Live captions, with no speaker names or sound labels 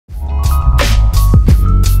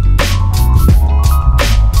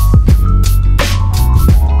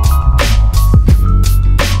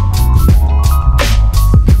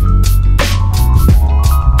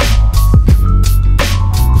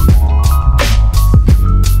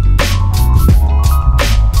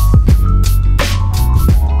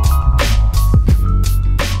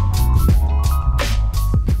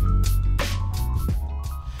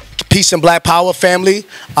Peace and Black Power family.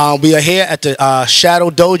 We are here at the Shadow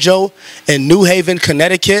Dojo in New Haven,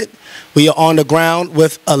 Connecticut. We are on the ground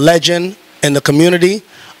with a legend in the community,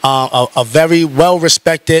 a very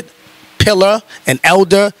well-respected pillar and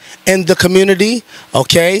elder in the community,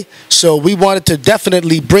 okay? So we wanted to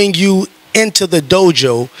definitely bring you into the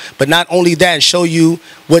dojo, but not only that, show you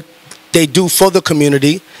what they do for the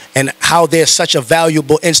community and how they're such a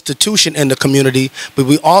valuable institution in the community, but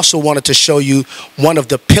we also wanted to show you one of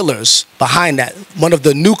the pillars behind that, one of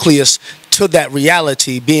the nucleus to that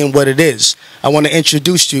reality being what it is. I want to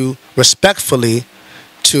introduce you respectfully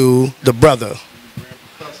to the brother,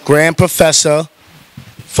 Grand Professor.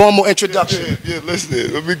 Formal introduction. Yeah,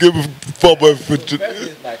 listen, let me give a formal a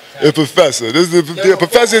professor. This is the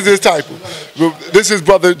professor is his title. This is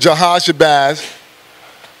brother Jahad Shabazz,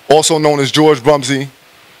 also known as George Rumsey,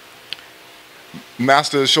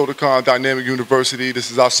 master of Shotokan Dynamic University.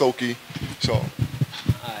 This is Asoki. So,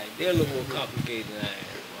 alright, they're a little more complicated than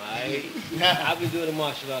I am. Alright, I've been doing the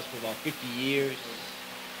martial arts for about 50 years.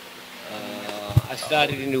 I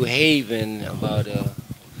started in New Haven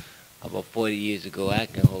about 40 years ago. I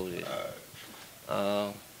can hold it.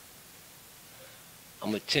 I'm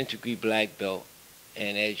a 10th degree black belt,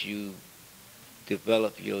 and as you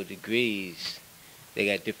develop your degrees, they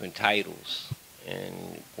got different titles.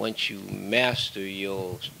 And once you master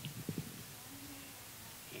your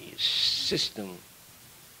system,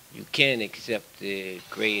 you can accept the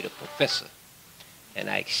grade of professor. And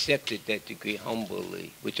I accepted that degree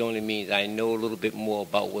humbly, which only means I know a little bit more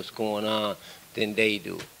about what's going on than they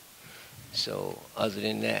do. So other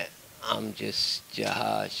than that, I'm just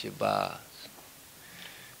Jahad Shabazz.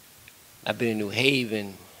 I've been in New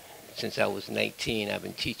Haven since I was 19. I've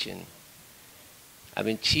been teaching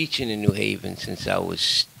in New Haven since I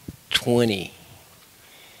was 20.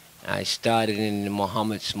 I started in the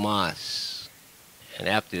Muhammad's Mosque, and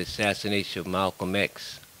after the assassination of Malcolm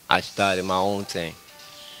X, I started my own thing.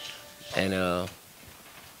 And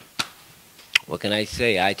what can I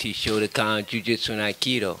say? I teach Shotokan, Jiu-Jitsu, and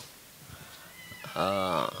Aikido.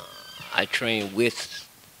 I train with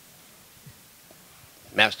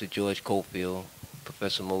Master George Cofield,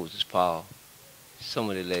 Professor Moses Powell, some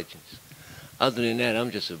of the legends. Other than that,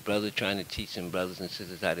 I'm just a brother trying to teach some brothers and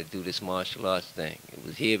sisters how to do this martial arts thing. It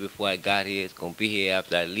was here before I got here. It's going to be here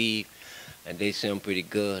after I leave. And they sound pretty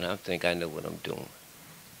good. I think I know what I'm doing.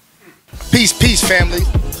 Peace, peace, family.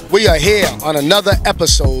 We are here on another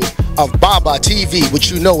episode of Baba TV,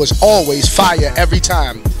 which you know is always fire every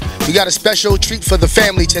time. We got a special treat for the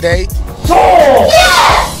family today.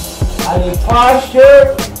 Yes! I need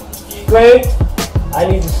posture, strength, I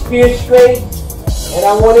need the spear straight, and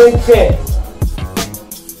I want intent.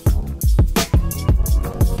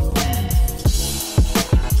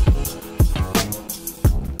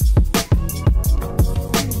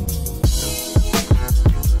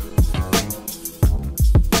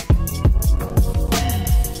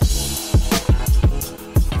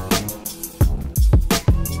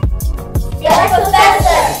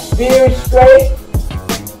 Spear straight.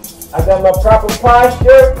 I got my proper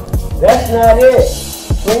posture. That's not it.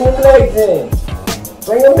 Bring the legs in.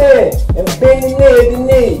 Bring them in. And bend the knee at the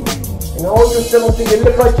knee. And hold yourself until you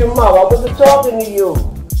lift out your mouth. I wasn't talking to you.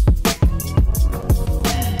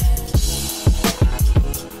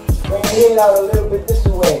 Bring your head out a little bit this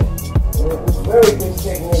way. And it's a very good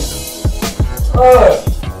technique. Alright.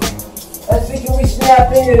 Let's see, can we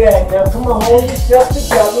snap into that? Now come on, hold yourself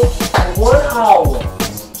together for 1 hour.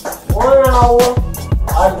 1 hour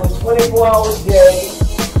out of a 24-hour day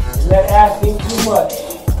is not asking too much.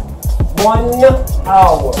 1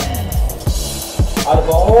 hour out of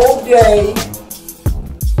a whole day.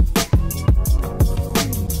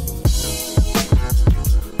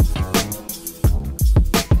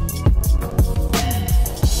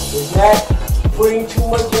 Is not putting too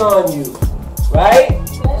much on you, right?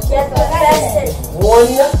 Yes, Professor. 1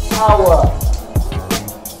 hour.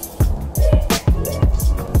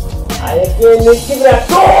 And again, let's give it a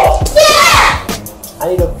go! Yeah! I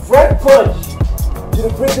need a front punch to the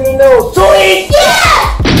bridge of the nose. Sweet! Yeah!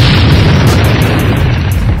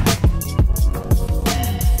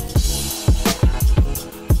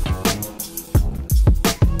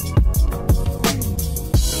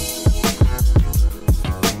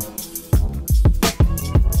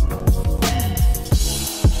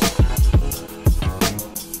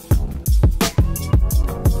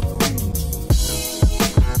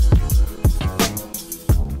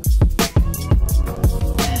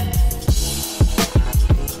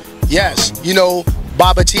 Yes, you know,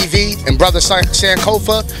 Baba TV and Brother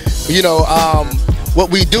Sankofa, you know, what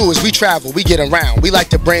we do is we travel, we get around. We like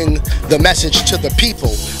to bring the message to the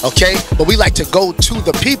people, okay? But we like to go to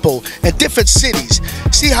the people in different cities.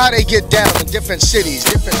 See how they get down in different cities,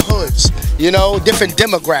 different hoods, you know, different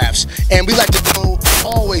demographics. And we like to go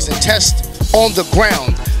always and test on the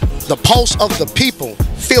ground the pulse of the people,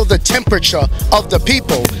 feel the temperature of the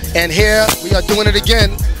people. And here we are doing it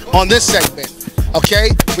again on this segment, okay?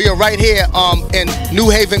 We are right here in New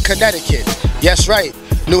Haven, Connecticut. Yes, right.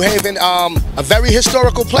 New Haven, a very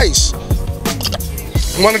historical place.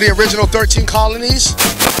 One of the original 13 colonies.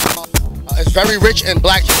 It's very rich in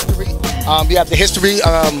black history. We have the history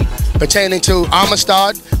pertaining to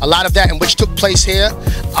Amistad, a lot of that in which took place here.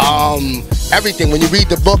 Everything, when you read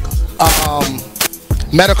the book,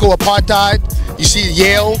 Medical Apartheid, you see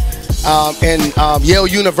Yale and Yale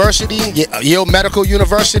University, Yale Medical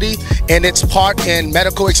University, and its part in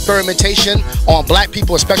medical experimentation on black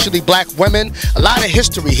people, especially black women. A lot of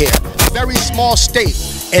history here. Very small state,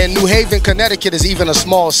 and New Haven, Connecticut is even a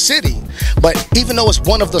small city. But even though it's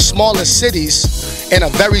one of the smallest cities in a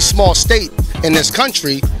very small state in this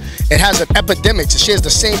country, it has an epidemic. It shares the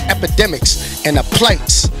same epidemics and the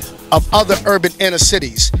plights of other urban inner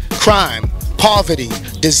cities. Crime, poverty,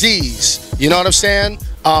 disease, you know what I'm saying?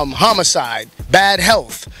 Homicide, bad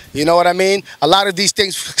health, you know what I mean? A lot of these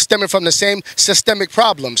things stemming from the same systemic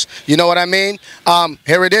problems, you know what I mean?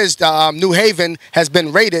 Here it is, New Haven has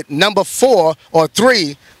been rated number 4 or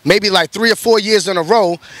 3, maybe like 3 or 4 years in a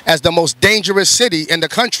row as the most dangerous city in the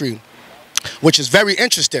country, which is very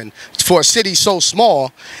interesting for a city so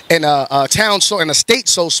small and a town so, and a state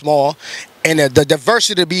so small, and the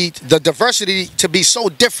diversity to be so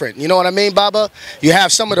different. You know what I mean, Baba? You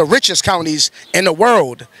have some of the richest counties in the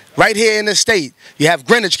world right here in the state. You have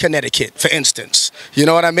Greenwich, Connecticut, for instance. You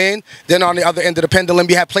know what I mean? Then on the other end of the pendulum,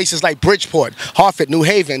 you have places like Bridgeport, Hartford, New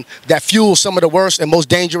Haven that fuel some of the worst and most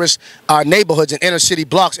dangerous neighborhoods and inner city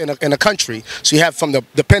blocks in the country. So you have from the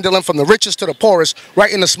pendulum from the richest to the poorest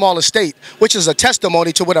right in the smallest state, which is a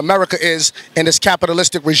testimony to what America is in this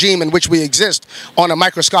capitalistic regime in which we exist on a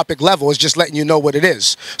microscopic level. It's just letting you know what it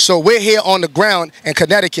is. So we're here on the ground in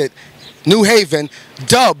Connecticut, New Haven,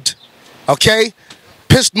 dubbed, okay,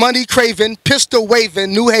 money craving, pistol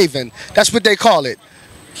waving, New Haven. That's what they call it.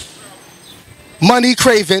 Money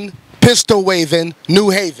craving, pistol waving,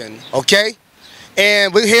 New Haven, okay?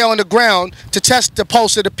 And we're here on the ground to test the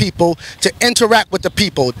pulse of the people, to interact with the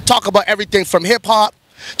people, talk about everything from hip-hop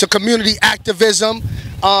to community activism.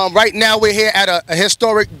 Right now we're here at a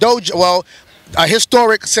historic dojo, well, a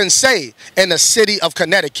historic sensei in the city of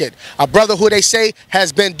Connecticut. A brother who they say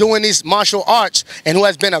has been doing these martial arts and who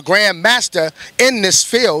has been a grand master in this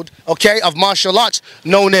field, okay, of martial arts,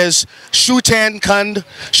 known as Shukantan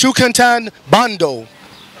Bando.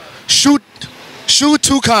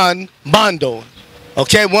 Shutukan Bando.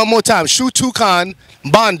 Okay, one more time. Shutukan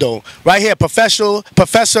Bando. Right here, Professor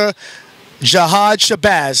Jihad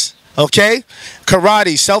Shabazz. Okay,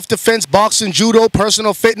 karate, self-defense, boxing, judo,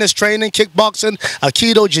 personal fitness training, kickboxing,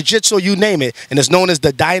 aikido, jiu-jitsu, you name it. And it's known as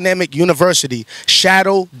the Dynamic University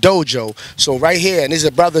Shadow Dojo. So right here, and these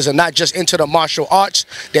brothers are not just into the martial arts,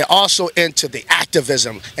 they're also into the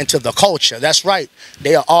activism, into the culture. That's right,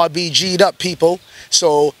 they are RBG'd up people.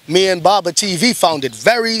 So me and Baba TV found it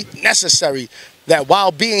very necessary that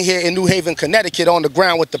while being here in New Haven, Connecticut on the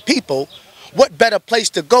ground with the people, what better place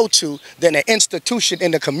to go to than an institution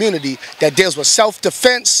in the community that deals with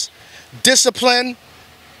self-defense, discipline,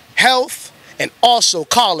 health, and also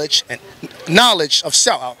college and knowledge of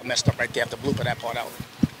self. Oh, I messed up right there. I have to blooper that part out.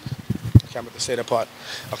 I can't remember to say that part.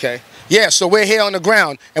 Okay. Yeah, so we're here on the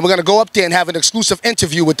ground, and we're going to go up there and have an exclusive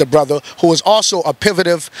interview with the brother who is also a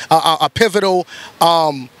pivotal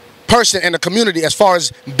person in the community as far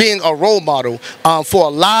as being a role model for a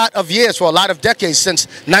lot of years, for a lot of decades, since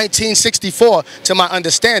 1964 to my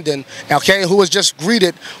understanding, okay, who was just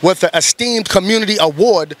greeted with the esteemed community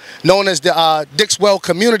award known as the Dixwell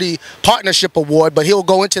Community Partnership Award, but he'll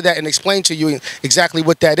go into that and explain to you exactly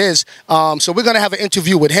what that is. So we're going to have an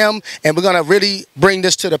interview with him, and we're going to really bring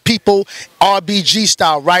this to the people, RBG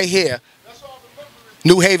style right here.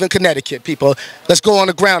 New Haven, Connecticut, people. Let's go on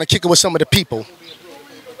the ground and kick it with some of the people.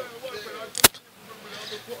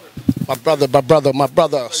 My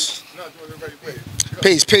brothers.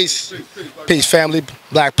 Peace, family.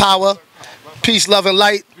 Black power. Peace, love, and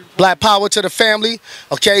light. Black power to the family.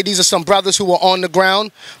 Okay, these are some brothers who are on the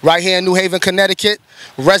ground right here in New Haven, Connecticut.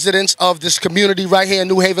 Residents of this community right here in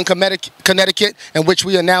New Haven, Connecticut, in which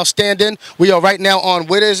we are now standing. We are right now on,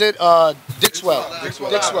 what is it? Dixwell. You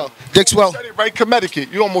said it right,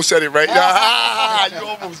 Connecticut. You almost said it right. You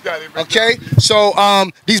almost got it right. Okay,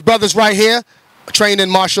 so these brothers right here, trained in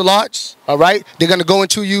martial arts. All right, they're going to go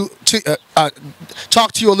into you to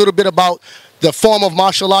talk to you a little bit about the form of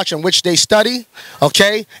martial arts in which they study,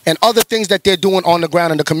 okay, and other things that they're doing on the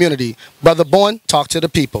ground in the community. Brother Bourne, talk to the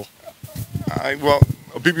people. All right, well,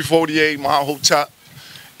 BB48, Mahotep,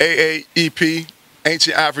 AAEP,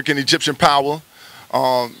 Ancient African Egyptian Power.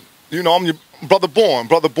 You know, I'm your Brother Bourne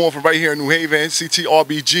from right here in New Haven,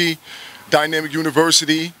 CTRBG, Dynamic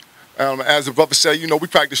University. As the brother said, you know, we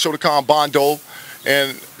practice Shotokan Bondo.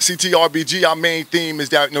 And CTRBG, our main theme is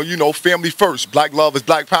that, you know, family first. Black love is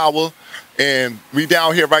black power. And we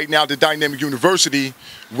down here right now at the Dynamic University,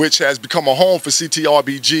 which has become a home for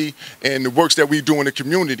CTRBG and the works that we do in the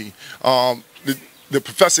community. The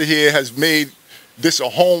professor here has made this a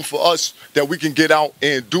home for us that we can get out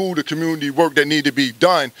and do the community work that need to be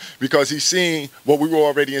done, because he's seen what we were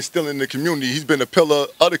already instilling in the community. He's been a pillar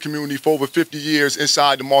of the community for over 50 years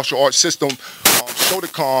inside the martial arts system,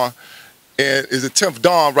 Shotokan, and is a 10th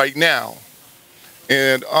Dan right now.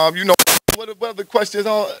 And you know, what other questions,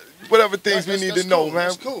 whatever things we need to know, man.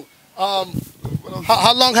 That's cool.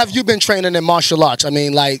 How long have you been training in martial arts? I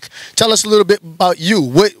mean, like, tell us a little bit about you.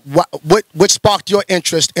 What sparked your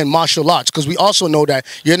interest in martial arts? Because we also know that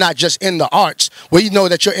you're not just in the arts. We know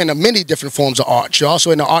that you're in many different forms of art. You're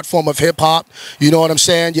also in the art form of hip hop. You know what I'm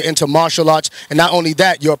saying? You're into martial arts, and not only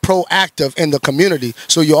that, you're proactive in the community.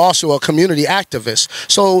 So you're also a community activist.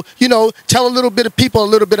 So, you know, tell a little bit of people a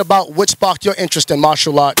little bit about what sparked your interest in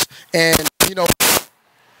martial arts, and you know,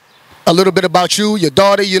 a little bit about you, your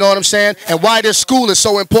daughter, you know what I'm saying, and why this school is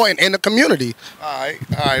so important in the community. All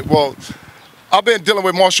right. Well, I've been dealing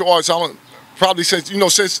with martial arts probably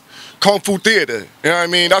since Kung Fu Theater. You know what I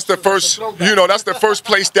mean? That's the first, that's the first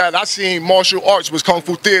place that I seen martial arts was Kung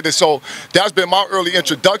Fu Theater. So that's been my early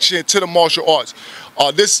introduction to the martial arts.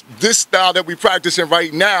 This style that we practicing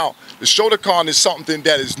right now, the Shotokan, is something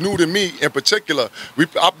that is new to me in particular.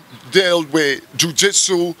 I deal with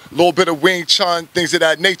Jiu-Jitsu, a little bit of Wing Chun, things of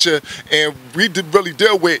that nature, and we really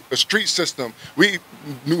deal with a street system.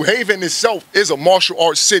 New Haven itself is a martial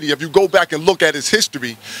arts city. If you go back and look at its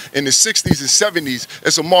history in the 60s and 70s,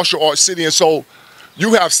 it's a martial arts city. And so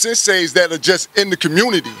you have senseis that are just in the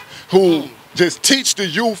community who just teach the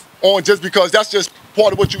youth on, just because that's just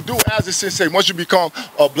part of what you do as a sensei. Once you become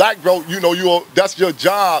a black belt, that's your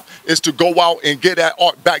job, is to go out and get that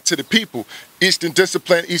art back to the people. Eastern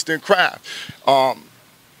discipline, Eastern craft.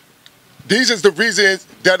 These is the reasons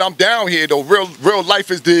that I'm down here, though. Real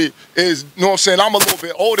life is you know what I'm saying? I'm a little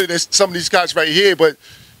bit older than some of these guys right here, but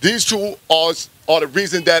these two are the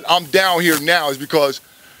reason that I'm down here now, is because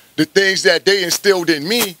the things that they instilled in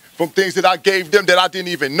me from things that I gave them that I didn't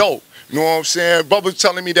even know. You know what I'm saying? Brother's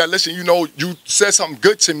telling me that, listen, you said something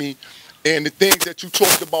good to me, and the things that you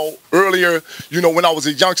talked about earlier, when I was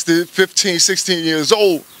a youngster, 15, 16 years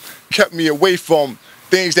old, kept me away from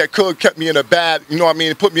things that could kept me in a bad,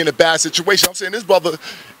 put me in a bad situation. I'm saying this brother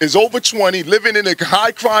is over 20, living in a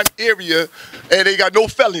high crime area, and they got no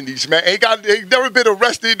felonies, man. Ain't never been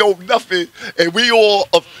arrested, no nothing. And we all,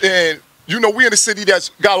 we in a city that's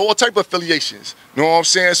got all type of affiliations. You know what I'm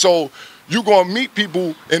saying? So you're gonna meet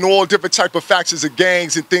people in all different type of factions of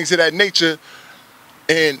gangs and things of that nature,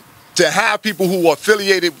 and to have people who are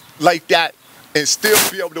affiliated like that and still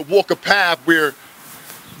be able to walk a path where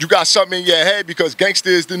you got something in your head, because gangster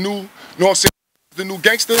is the new, the new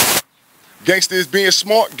gangster. Gangster is being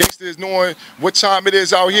smart. Gangster is knowing what time it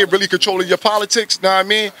is out here, really controlling your politics, know what I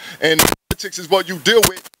mean? And politics is what you deal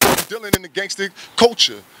with. You're dealing in the gangster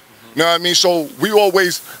culture. You know what I mean? So we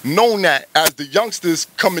always known that as the youngsters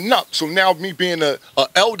coming up. So now me being a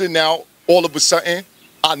elder now, all of a sudden,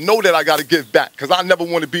 I know that I got to give back, because I never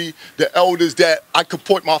want to be the elders that I could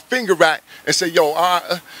point my finger at and say, yo,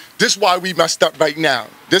 this is why we messed up right now.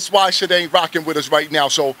 This is why shit ain't rocking with us right now.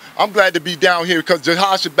 So I'm glad to be down here, because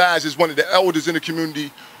Jahad Shabazz is one of the elders in the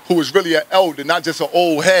community who is really an elder, not just an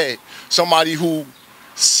old head. Somebody who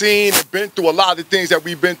seen and been through a lot of things that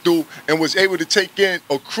we've been through, and was able to take in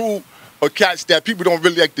a crew of cats that people don't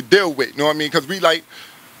really like to deal with. You know what I mean? Because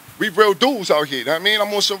we real dudes out here. You know what I mean?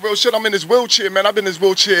 I'm on some real shit. I'm in this wheelchair, man. I've been in this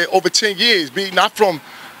wheelchair over 10 years. Not from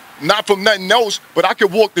nothing else, but I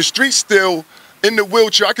can walk the streets still in the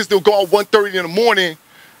wheelchair. I can still go out 1:30 in the morning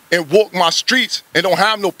and walk my streets and don't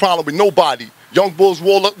have no problem with nobody. Young bulls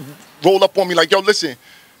roll up on me like, yo, listen,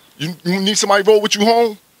 you need somebody roll with you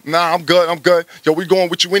home? Nah, I'm good. Yo, we going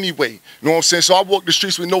with you anyway. You know what I'm saying? So I walk the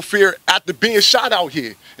streets with no fear after being shot out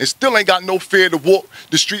here, and still ain't got no fear to walk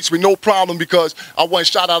the streets with no problem, because I wasn't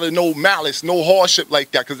shot out of no malice, no hardship like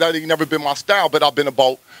that, because that ain't never been my style. But I've been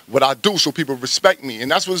about what I do so people respect me.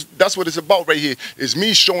 And that's what it's about right here, is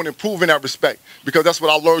me showing and proving that respect. Because that's what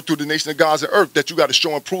I learned through the Nation of Gods and Earth, that you got to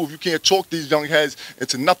show and prove. You can't talk these young heads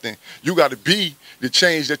into nothing. You got to be the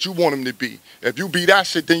change that you want them to be. If you be that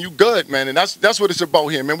shit, then you good, man. And that's what it's about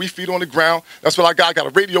here, man. We feet on the ground. That's what I got. I got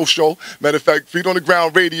a radio show. Matter of fact, Feet on the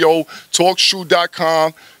Ground Radio,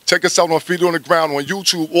 talkshoe.com. Check us out on Feet on the Ground on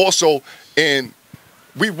YouTube also. And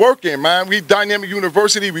we working, man. We Dynamic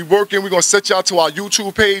University. We working. We're going to set y'all to our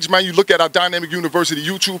YouTube page, man. You look at our Dynamic University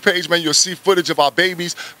YouTube page, man. You'll see footage of our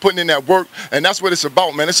babies putting in that work. And that's what it's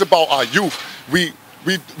about, man. It's about our youth. We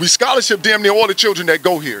scholarship damn near all the children that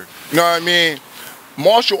go here. You know what I mean?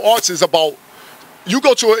 Martial arts is about, you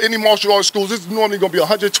go to any martial arts schools, it's normally going to be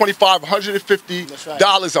 $125,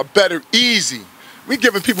 $150 or better, easy. We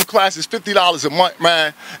giving people classes $50 a month,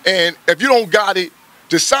 man. And if you don't got it,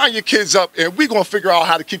 just sign your kids up, and we're going to figure out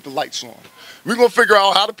how to keep the lights on. We're going to figure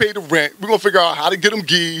out how to pay the rent. We're going to figure out how to get them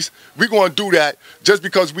geese. We're going to do that just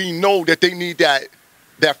because we know that they need that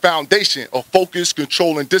foundation of focus,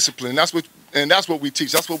 control, and discipline. That's what we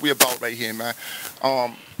teach. That's what we're about right here, man.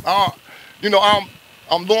 You know,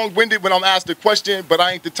 I'm long-winded when I'm asked a question, but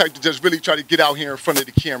I ain't the type to just really try to get out here in front of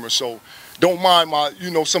the camera. So don't mind my,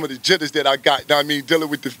 you know, some of the jitters that I got. I mean, dealing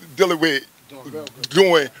with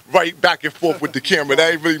doing right back and forth with the camera.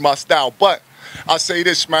 That ain't really my style. But I say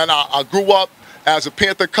this, man. I grew up as a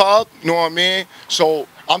Panther Cub. You know what I mean? So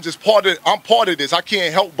I'm part of this. I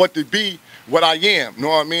can't help but to be what I am. You know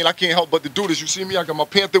what I mean? I can't help but to do this. You see me? I got my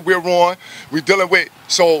Panther wear on. We dealing with.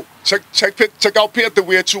 So check out Panther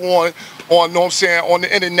wear too on know what I'm saying, on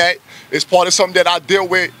the internet. It's part of something that I deal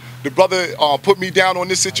with. The brother put me down on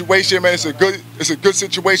this situation, man. It's a good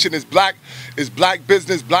situation. It's black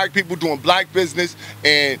business, black people doing black business,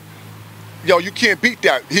 and yo, you can't beat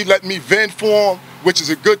that. He let me vend for him, which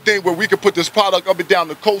is a good thing, where we can put this product up and down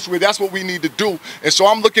the coast, where that's what we need to do. And so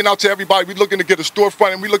I'm looking out to everybody. We're looking to get a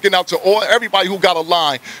storefront, and we're looking out to everybody who got a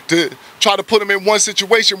line to try to put them in one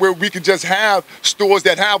situation where we can just have stores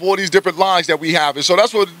that have all these different lines that we have. And so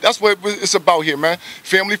that's what it's about here, man.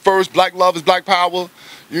 Family first, black love is black power.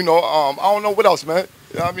 You know, I don't know what else, man.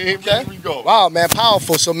 I mean, here we go. Wow, man,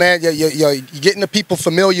 powerful. So, man, you're getting the people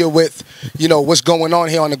familiar with, you know, what's going on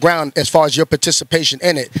here on the ground as far as your participation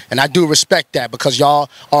in it. And I do respect that, because y'all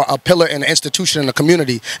are a pillar in the institution in the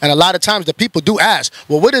community. And a lot of times the people do ask,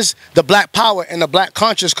 well, what is the black power and the black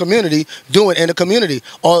conscious community doing in the community?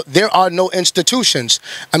 Or there are no institutions.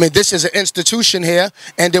 I mean, this is an institution here.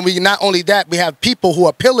 And then not only that, we have people who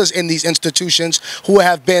are pillars in these institutions who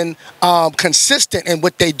have been consistent in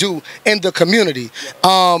what they do in the community.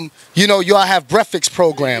 You know, y'all have breakfast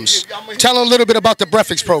programs. Tell them a little bit about the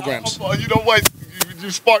breakfast programs. You know what? You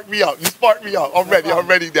sparked me up. You sparked me up. I'm ready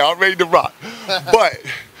now. I'm ready to rock. But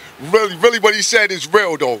really what he said is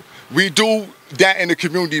real, though. We do that in the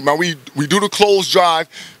community, man. We do the clothes drive.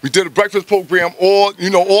 We did a breakfast program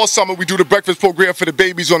all summer. We do the breakfast program for the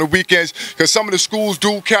babies on the weekends, because some of the schools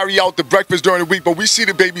do carry out the breakfast during the week, but we see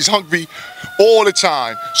the babies hungry all the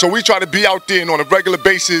time. So we try to be out there and on a regular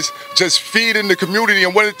basis just feeding the community.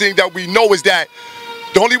 And one of the things that we know is that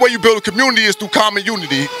the only way you build a community is through common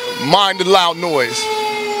unity. Mind the loud noise.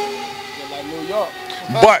 Like New York.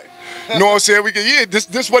 But you know what I'm saying?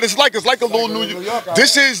 This what it's like. It's like a little New York.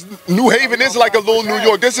 This is New Haven. Is like a little New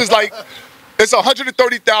York. This is like, it's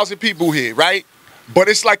 130,000 people here, right? But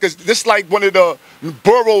it's like this like one of the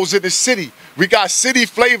boroughs in the city. We got city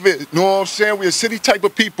flavor. You know what I'm saying? We're a city type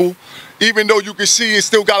of people. Even though you can see it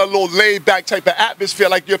still got a little laid back type of atmosphere.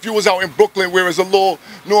 Like if you was out in Brooklyn, where it's a little,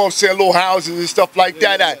 you know what I'm saying, little houses and stuff like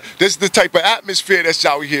that. This is the type of atmosphere that's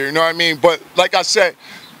out here. You know what I mean? But like I said,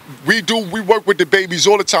 we work with the babies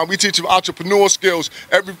all the time. We teach them entrepreneur skills.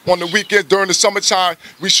 On the weekends during the summertime,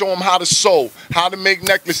 we show them how to sew, how to make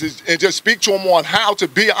necklaces, and just speak to them on how to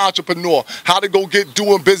be an entrepreneur, how to go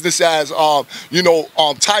doing business as,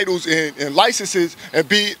 titles and licenses, and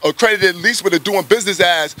be accredited at least with a doing business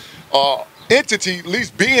as entity, at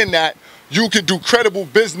least being that. You can do credible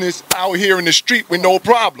business out here in the street with no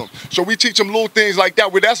problem. So we teach them little things like that,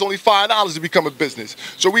 where that's only $5 to become a business.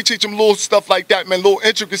 So we teach them little stuff like that, man, little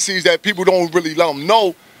intricacies that people don't really let them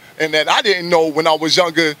know, and that I didn't know when I was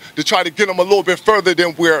younger, to try to get them a little bit further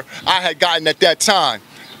than where I had gotten at that time.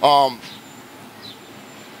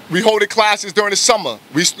 We hold classes during the summer.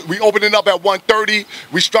 We open it up at 1:30.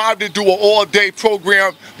 We strive to do an all-day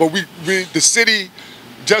program, but the city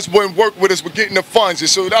just wouldn't work with us with getting the funds. And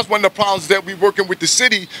so that's one of the problems, that we working with the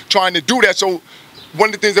city trying to do that. So one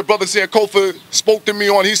of the things that Brother Sankofa spoke to me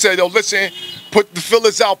on, he said, yo, listen, put the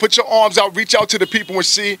fillers out, put your arms out, reach out to the people and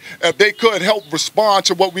see if they could help respond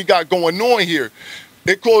to what we got going on here.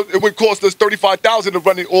 It would cost us $35,000 to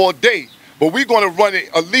run it all day. but we're going to run it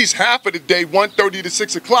at least half of the day, 1:30 to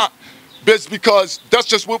 6 o'clock. Just because that's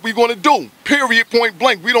just what we're going to do. Period, point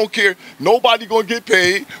blank. We don't care. Nobody going to get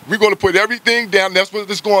paid. We're going to put everything down. That's what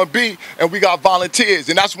it's going to be. And we got volunteers.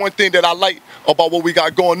 And that's one thing that I like about what we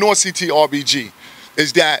got going on CTRBG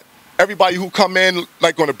is that everybody who come in,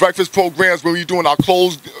 like on the breakfast programs, when we're doing our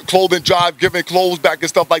clothing drive, giving clothes back and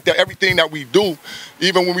stuff like that, everything that we do,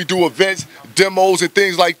 even when we do events, demos and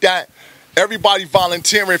things like that, everybody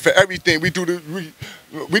volunteering for everything. We do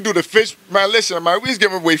the fish, man. Listen, man, we was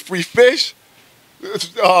giving away free fish.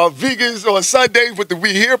 Vegans on Sundays with the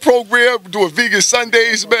We Here program, doing vegan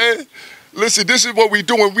Sundays, man. Listen, this is what we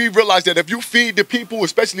do, and we realize that if you feed the people,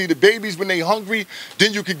 especially the babies when they hungry,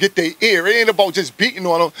 then you can get their ear. It ain't about just beating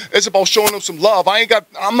on them. It's about showing them some love.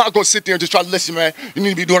 I'm not gonna sit there and just try to listen, man. You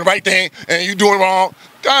need to be doing the right thing, and you doing wrong.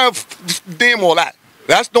 Damn all that.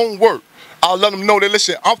 That don't work. I'll let them know that,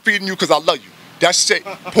 listen, I'm feeding you because I love you. That's it.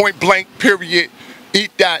 Point blank, period.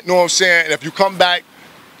 Eat that, you know what I'm saying? And if you come back,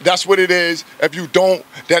 that's what it is. If you don't,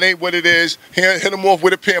 that ain't what it is. Hit them off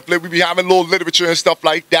with a pamphlet. We be having a little literature and stuff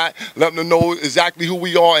like that, letting them know exactly who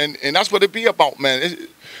we are, and that's what it be about, man.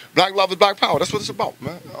 Black love is black power. That's what it's about,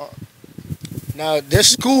 man. Now,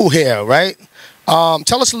 this school here, right?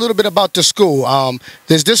 Tell us a little bit about the school.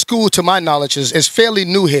 This school, to my knowledge, is fairly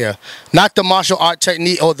new here. Not the martial art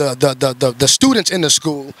technique or the students in the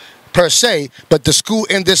school per se, but the school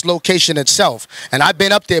in this location itself. And I've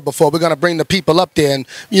been up there before. We're going to bring the people up there and,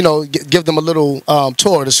 you know, give them a little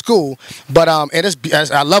tour of the school. But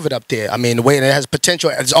I love it up there. I mean, the way it has potential,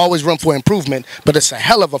 there's always room for improvement, but it's a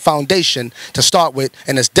hell of a foundation to start with,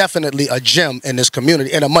 and it's definitely a gem in this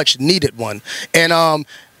community, and a much needed one. And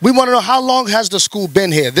we want to know, how long has the school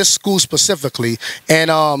been here, this school specifically, and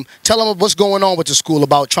tell them what's going on with the school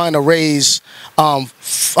about trying to raise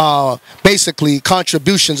basically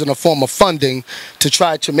contributions in the form of funding to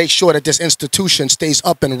try to make sure that this institution stays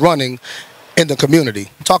up and running in the community.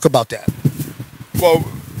 Talk about that.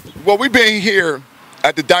 Well, we've been here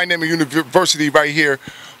at the Dynamic University right here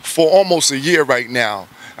for almost a year right now.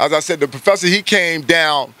 As I said, the professor, he came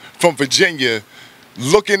down from Virginia,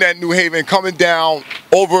 looking at New Haven, coming down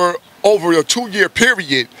over a 2-year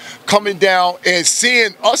period, coming down and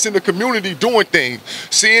seeing us in the community doing things,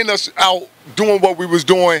 seeing us out doing what we was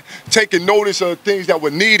doing, taking notice of things that were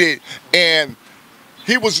needed, and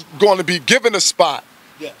he was going to be given a spot.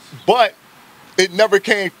 Yes. But it never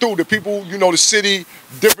came through. The people, you know, the city,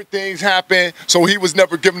 different things happen, so he was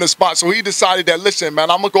never given a spot. So he decided that, listen, man,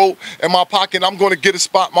 I'm gonna go in my pocket, I'm gonna get a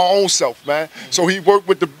spot my own self, man. So he worked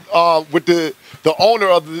with the owner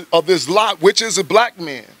of this lot, which is a black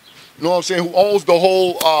man, you know what I'm saying, who owns the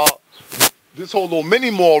whole this whole little mini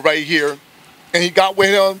mall right here, and he got with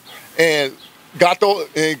him and got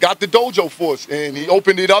the dojo for us, and he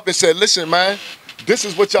opened it up and said, listen, man, this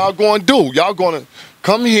is what y'all gonna do. Y'all gonna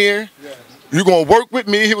come here. Yeah. You're going to work with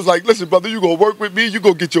me. He was like, listen, brother, you're going to work with me. You're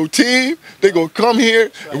going to get your team. They're going to come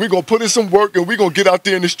here, and we're going to put in some work, and we're going to get out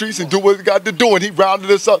there in the streets and do what we got to do. And he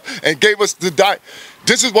rounded us up and gave us the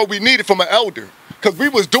This is what we needed from an elder, because we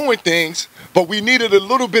was doing things, but we needed a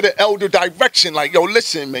little bit of elder direction. Like, yo,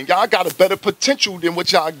 listen, man, y'all got a better potential than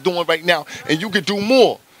what y'all doing right now, and you can do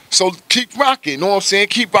more. So keep rocking, you know what I'm saying?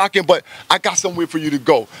 Keep rocking, but I got somewhere for you to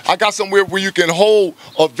go. I got somewhere where you can hold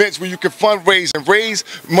events, where you can fundraise and raise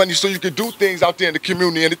money so you can do things out there in the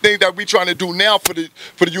community. And the thing that we're trying to do now for the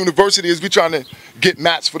university is we're trying to get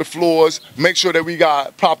mats for the floors, make sure that we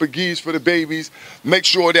got proper gis for the babies, make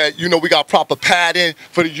sure that, you know, we got proper padding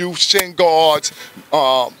for the youth, shin guards,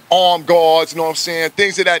 arm guards, you know what I'm saying?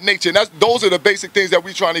 Things of that nature. And those are the basic things that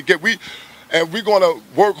we're trying to get. We're going to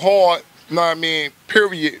work hard, you know what I mean,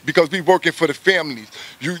 period, because we working for the families.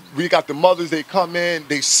 We got the mothers, they come in,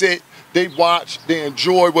 they sit, they watch, they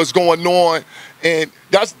enjoy what's going on, and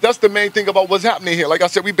that's the main thing about what's happening here. Like I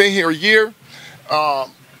said, we've been here a year.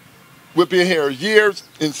 We've been here a year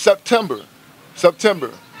in September.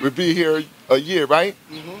 We'll be here a year, right?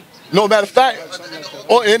 Mm-hmm. No matter of fact,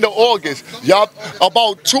 or end of August. Y'all,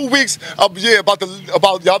 about 2 weeks, about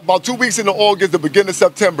 2 weeks into August, the beginning of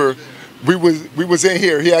September, we was in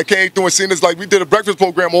here. He had came through and seen us. Like, we did a breakfast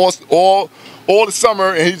program all the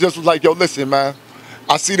summer, and he just was like, yo, listen, man,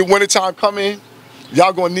 I see the wintertime coming.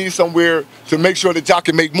 Y'all gonna need somewhere to make sure that y'all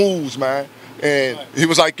can make moves, man. And he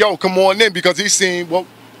was like, yo, come on in, because he seen what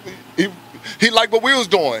he liked what we was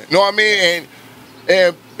doing. You know what I mean?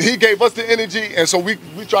 And he gave us the energy, and so we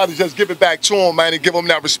try to just give it back to him, man, and give him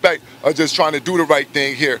that respect of just trying to do the right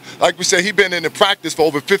thing here. Like we said, he been in the practice for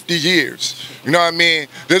over 50 years. You know what I mean?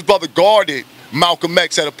 This brother guarded Malcolm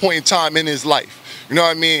X at a point in time in his life. You know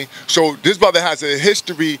what I mean? So this brother has a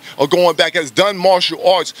history of going back, has done martial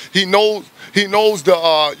arts. He knows the he knows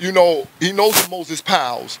the Moses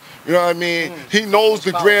Powells. You know what I mean? He knows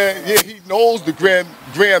the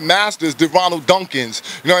grand masters, the Ronald Duncans.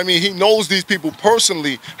 You know what I mean? He knows these people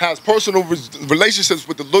personally, has personal relationships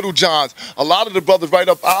with the Little Johns. A lot of the brothers right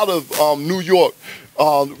up out of New York.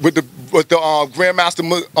 With the Grandmaster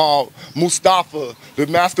Mustafa, the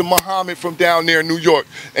Master Muhammad from down there in New York,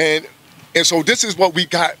 and so this is what we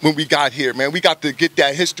got when we got here, man. We got to get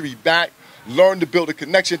that history back, learn to build a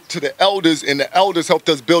connection to the elders, and the elders helped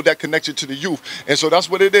us build that connection to the youth. And so that's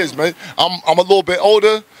what it is, man. I'm a little bit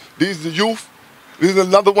older. These are the youth. This is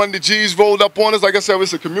another one that G's rolled up on us. Like I said,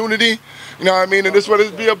 it's a community. You know what I mean? And this is what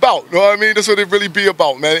it be about. You know what I mean? This is what it really be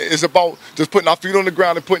about, man. It's about just putting our feet on the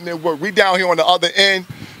ground and putting in work. We down here on the other end.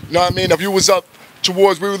 You know what I mean? If you was up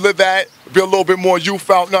towards where we live at, be a little bit more youth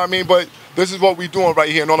out. You know what I mean? But this is what we doing right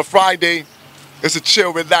here. And on a Friday, it's a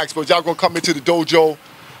chill, relax. But y'all gonna come into the dojo,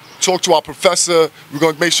 talk to our professor. We're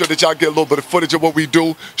going to make sure that y'all get a little bit of footage of what we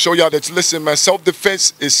do. Show y'all that, listen, man,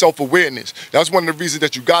 self-defense is self-awareness. That's one of the reasons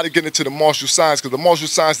that you got to get into the martial science, because the martial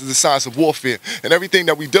science is the science of warfare. And everything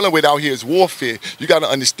that we're dealing with out here is warfare. You got to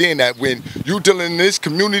understand that when you dealing in this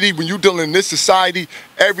community, when you dealing in this society,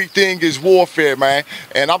 everything is warfare, man.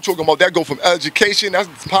 And I'm talking about that go from education, that's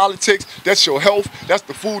politics, that's your health, that's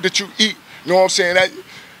the food that you eat. You know what I'm saying? That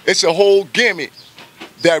it's a whole gamut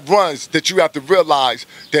that runs, that you have to realize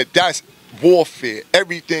that that's warfare.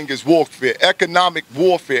 Everything is warfare. Economic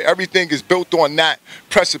warfare. Everything is built on that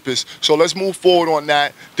precipice. So let's move forward on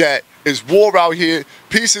that. That is war out here.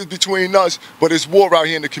 Peace is between us, but it's war out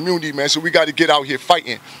here in the community, man. So we got to get out here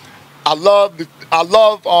fighting. I love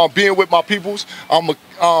being with my peoples. I'm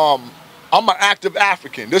an active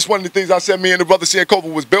African. This is one of the things I said me and the brother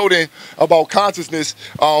Sankofa was building about consciousness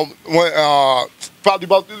probably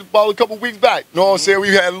about a couple weeks back. You know what I'm saying? We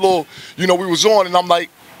had a little, we was on, and I'm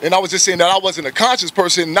like, and I was just saying that I wasn't a conscious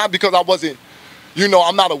person, not because I wasn't,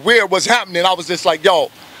 I'm not aware of what's happening. I was just like,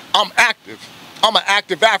 yo, I'm active. I'm an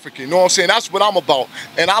active African. You know what I'm saying? That's what I'm about.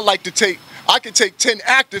 And I can take 10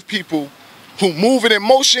 active people who move it in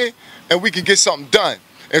motion, and we can get something done.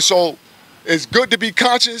 And so it's good to be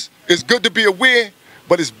conscious. It's good to be aware,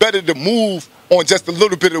 but it's better to move on just a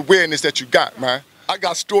little bit of awareness that you got, man. I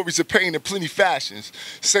got stories of pain in plenty fashions.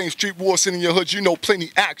 Same street war sitting in your hood, plenty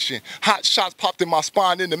action. Hot shots popped in my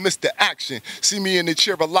spine in the midst of action. See me in the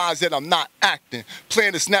chair, realize that I'm not acting.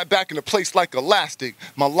 Playing to snap back into place like elastic.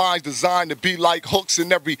 My lines designed to be like hooks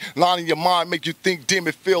in every line of your mind. Make you think, damn,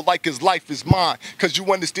 it feel like his life is mine. Cause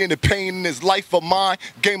you understand the pain in his life of mine.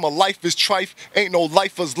 Game of life is trife. Ain't no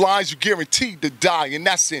life as lines. You guaranteed to die. And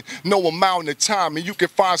that's in no amount of time. And you can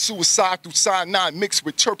find suicide through cyanide mixed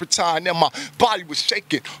with turpentine. And my body was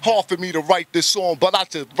shaking, hard for me to write this song, but I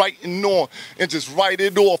just writing on and just write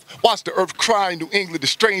it off. Watch the earth cry in New England, the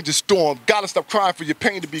strangest storm. Gotta stop crying for your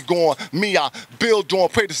pain to be gone. Me, I build on,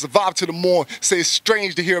 pray to survive to the morn. Say it's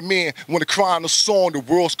strange to hear a man when crying a song. The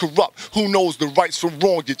world's corrupt. Who knows the rights from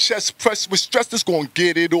wrong? Your chest pressed with stress that's gonna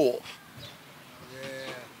get it off.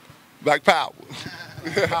 Yeah. Black power.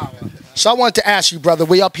 So I wanted to ask you, brother,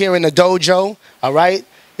 we up here in the dojo, all right?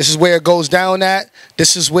 This is where it goes down at.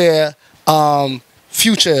 This is where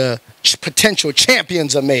future potential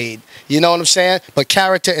champions are made. You know what I'm saying? But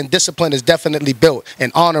character and discipline is definitely built,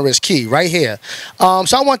 and honor is key right here.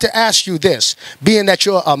 So I want to ask you this, being that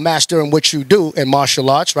you're a master in what you do in martial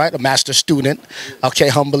arts, right? A master student, okay,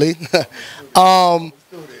 humbly.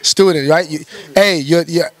 Student, right? You're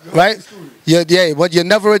right? But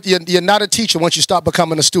you're not a teacher once you start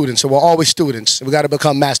becoming a student. So we're always students. We got to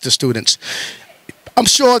become master students. I'm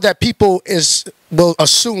sure that people will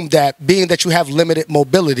assume that being that you have limited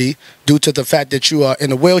mobility due to the fact that you are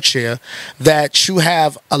in a wheelchair, that you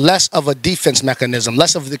have less of a defense mechanism,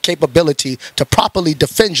 less of the capability to properly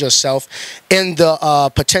defend yourself in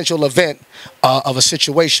the potential event of a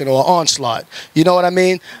situation or onslaught. You know what I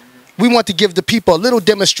mean? We want to give the people a little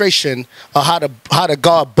demonstration of how the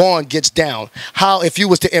guard born gets down. How, if you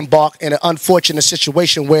was to embark in an unfortunate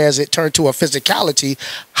situation whereas it turned to a physicality,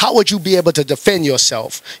 how would you be able to defend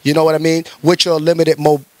yourself? You know what I mean? With your limited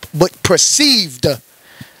but perceived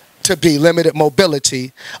to be limited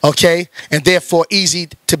mobility, okay, and therefore easy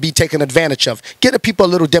to be taken advantage of. Give the people a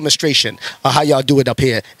little demonstration of how y'all do it up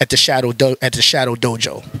here at the Shadow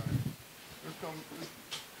Dojo.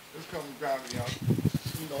 Let's come grab me, y'all.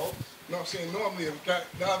 You know what I'm saying? Normally, a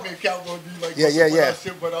cowboy would be like,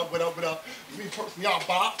 but me personally, y'all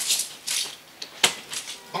bop.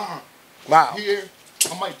 Wow. Here,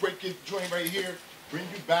 I might break your joint right here, bring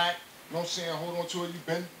you back. You know what I'm saying? Hold on to it. You've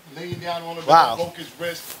been laying down on the focus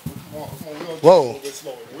wrist. Whoa.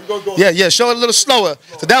 Yeah, show it a little slower.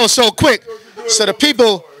 So that was so quick. So the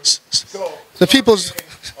people, the people's.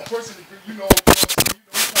 A person, you know,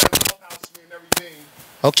 and everything.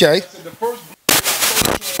 Okay. So the first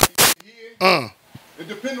here, it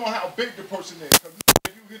depends on how big the person is. Because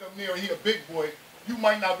if you hit him near, he a big boy, you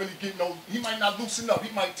might not really get no, he might not loosen up.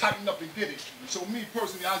 He might tighten up and get it. So me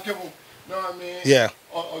personally, I give him, you know what I mean? Yeah.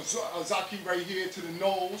 A Zaki right here to the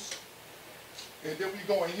nose. And then we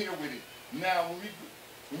go in here with it. Now,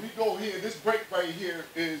 when we go here, this break right here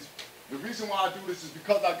is, the reason why I do this is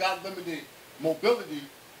because I got limited mobility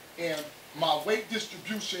and my weight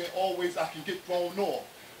distribution always I can get thrown off.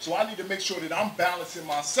 So I need to make sure that I'm balancing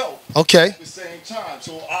myself at the same time.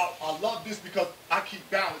 So I love this because I keep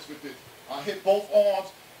balance with this. I hit both arms,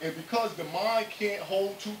 and because the mind can't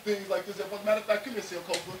hold two things like this. As a matter of fact, come here, Seal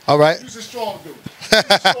Copeland. All right. Use a strong dude. Use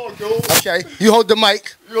a strong dude. Okay. You hold the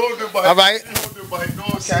mic. You hold the mic. All right. You hold the mic. You know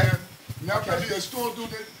what I'm saying? Now, okay. A strong dude.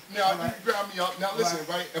 Now, you grab me up. Now, listen,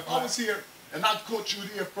 right? If I was here and I caught you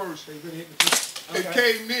there first, it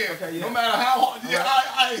came near. No matter how hard. Yeah,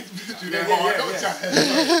 I ain't hit you that hard.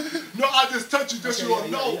 No, I just touch you just so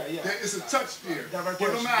you know that it's a touch there. But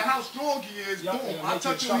no matter how strong he is, boom, I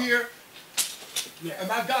touch him here,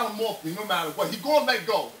 and I got him off me no matter what. He gonna let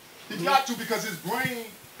go. He got to because his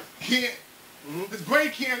brain can't. His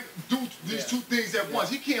brain can't do these two things at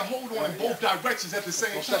once. He can't hold on in both directions at the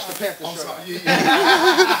same time. The Panther I'm shirt. sorry.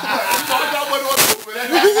 I got one on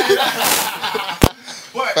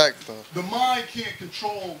but the mind can't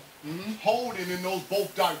control holding in those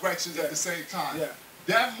both directions at the same time.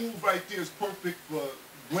 That move right there is perfect for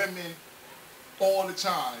women all the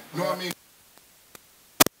time. You know what I mean?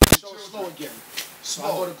 Show it slow again. So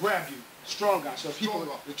I'm going to grab you. Strong guy. So people,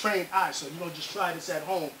 the trained eye. So you don't just try this at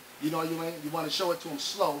home. You know, you want to show it to them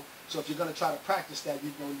slow. So if you're going to try to practice that,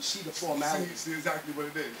 you see the formality. See exactly what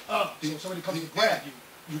it is. So somebody comes to grab you.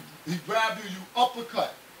 He grab you, you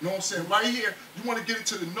uppercut. You know what I'm saying? Right here, you want to get it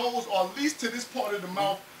to the nose or at least to this part of the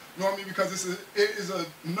mouth. You know what I mean? Because it is a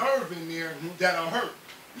nerve in there that'll hurt.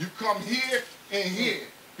 You come here and here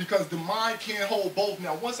because the mind can't hold both.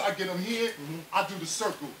 Now, once I get him here, I do the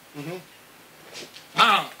circle.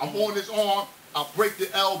 I'm on his arm. I break the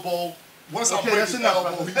elbow. Once I break his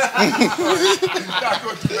elbow, he's not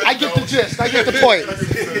going to do that. I get the gist. I get the point.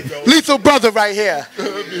 Lethal brother right here.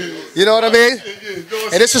 You know what I mean?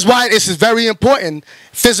 And this is why this is very important.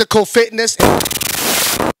 Physical fitness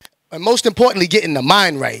and most importantly, getting the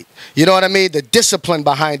mind right. You know what I mean? The discipline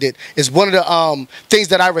behind it is one of the things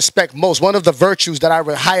that I respect most. One of the virtues that I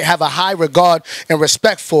have a high regard and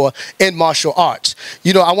respect for in martial arts.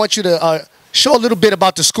 You know, I want you to show a little bit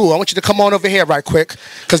about the school. I want you to come on over here right quick,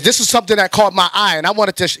 because this is something that caught my eye, and I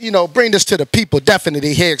wanted to, you know, bring this to the people,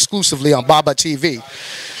 definitely here exclusively on Baba TV.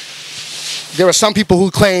 There are some people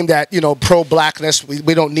who claim that, you know, pro-blackness,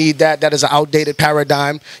 we don't need that. That is an outdated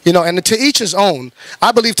paradigm. You know, and to each his own.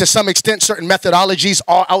 I believe to some extent certain methodologies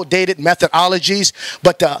are outdated methodologies,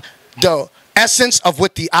 but the essence of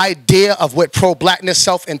what the idea of what pro-blackness,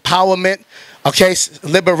 self-empowerment, okay,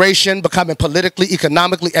 liberation, becoming politically,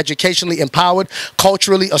 economically, educationally empowered,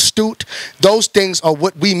 culturally astute. Those things are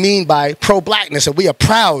what we mean by pro-blackness, and we are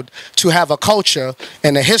proud to have a culture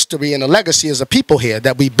and a history and a legacy as a people here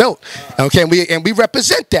that we built. Okay, and we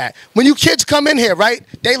represent that. When you kids come in here, right,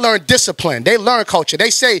 they learn discipline, they learn culture.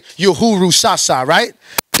 They say Uhuru Sasa, right?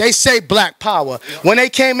 They say black power. When they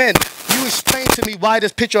came in, you explained to me why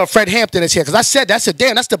this picture of Fred Hampton is here. Because I said,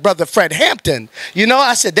 damn, that's the brother Fred Hampton. You know,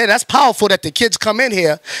 I said, damn, that's powerful that the kids come in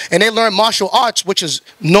here and they learn martial arts, which is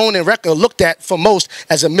known and looked at for most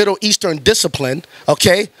as a Middle Eastern discipline,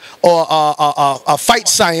 okay, or a fight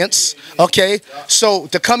science, okay. So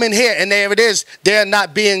to come in here and there it is, they're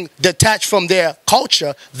not being detached from their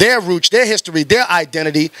culture, their roots, their history, their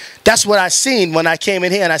identity. That's what I seen when I came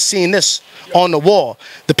in here and I seen this on the wall.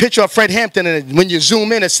 The picture of Fred Hampton, and when you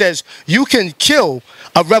zoom in, it says, you can kill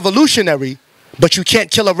a revolutionary, but you can't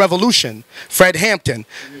kill a revolution. Fred Hampton.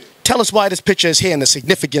 Tell us why this picture is here and the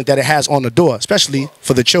significance that it has on the door, especially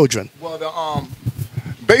for the children. Well,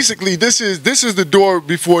 basically, this is the door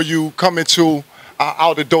before you come into our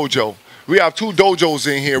outer dojo. We have two dojos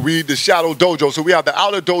in here. The Shadow Dojo. So we have the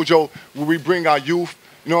outer dojo where we bring our youth,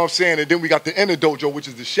 you know what I'm saying? And then we got the inner dojo, which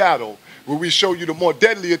is the shadow, where we show you the more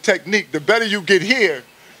deadlier technique. The better you get here,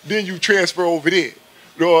 then you transfer over there.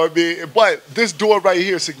 You know what I mean? But this door right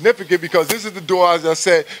here is significant because this is the door, as I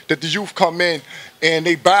said, that the youth come in and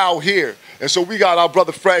they bow here. And so we got our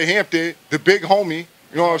brother Fred Hampton, the big homie.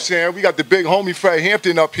 You know what I'm saying? We got the big homie Fred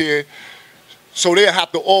Hampton up here. So they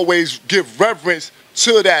have to always give reverence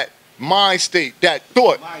to that mind state, that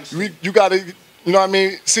thought. You got to You know what I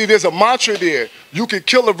mean? See, there's a mantra there. You can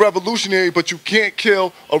kill a revolutionary, but you can't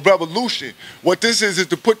kill a revolution. What this is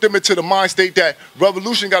to put them into the mind state that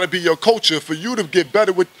revolution got to be your culture. For you to get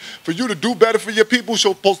better for you to do better for your people, it's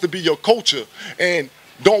supposed to be your culture. And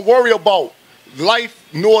don't worry about life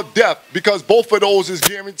nor death, because both of those is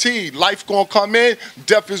guaranteed. Life gonna come in,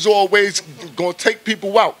 death is always gonna take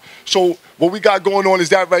people out. So what we got going on is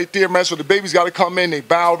that right there, man. So the babies gotta come in, they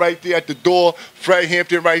bow right there at the door. Fred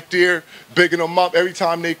Hampton right there, bigging them up every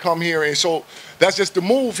time they come here. And so that's just the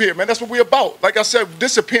move here, man. That's what we're about. Like I said,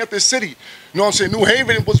 this is a Panther city. You know what I'm saying? New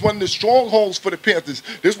Haven was one of the strongholds for the Panthers.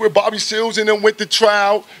 This is where Bobby Seals and them went to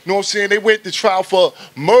trial. You know what I'm saying? They went to trial for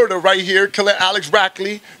murder right here, killing Alex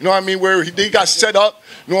Rackley. You know what I mean? Where they got set up.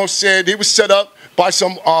 You know what I'm saying? They was set up by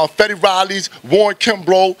some Fetty Rileys, Warren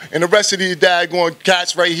Kimbrough, and the rest of these daggone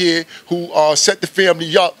cats right here who set the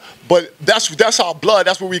family up. But that's our blood.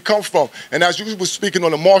 That's where we come from. And as you were speaking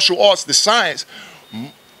on the martial arts, the science,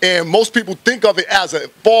 and most people think of it as a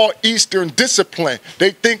Far Eastern discipline. They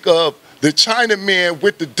think of the Chinaman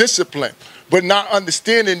with the discipline, but not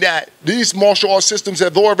understanding that these martial arts systems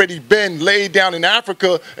have already been laid down in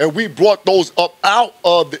Africa, and we brought those up out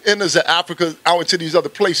of the inners of Africa out into these other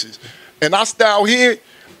places. And our style here,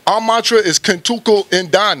 our mantra is Kentuko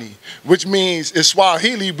Indani, which means in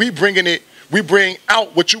Swahili, we bring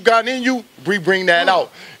out what you got in you, we bring that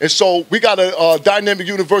out. And so we got a dynamic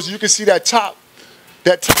university. You can see that top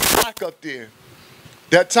plaque up there.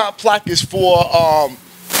 That top plaque is for,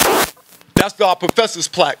 that's our professor's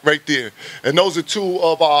plaque right there. And those are two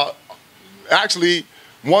of our, actually,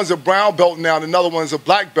 one's a brown belt now and another one's a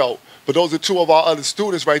black belt. But those are two of our other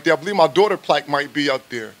students right there. I believe my daughter plaque might be up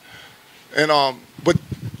there. And but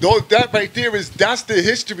that right there that's the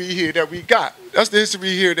history here that we got. That's the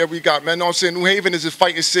history here that we got, man. You know what I'm saying? New Haven is a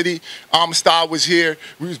fighting city. Amistad was here.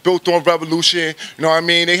 We was built on revolution. You know what I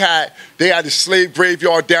mean? They had the slave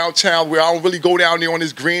graveyard downtown where I don't really go down there on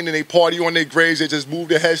this green and they party on their graves. They just move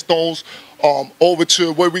their headstones over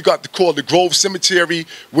to where we got to call the Grove Cemetery,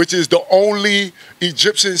 which is the only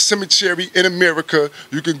Egyptian cemetery in America.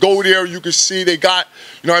 You can go there, you can see they got,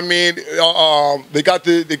 you know what I mean, they got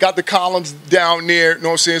the columns down there, you know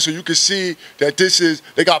what I'm saying, so you can see that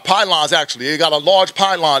they got pylons actually. They got a large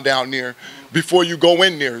pylon down there before you go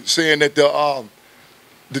in there, saying that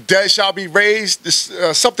the dead shall be raised,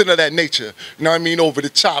 something of that nature. You know what I mean? Over the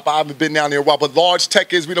top. I haven't been down there a while, but large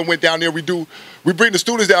tech is, we done went down there. We bring the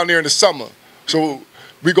students down there in the summer. So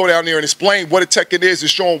we go down there and explain what a tech it is and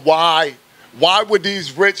show them why would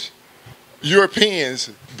these rich Europeans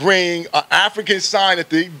bring an African sign at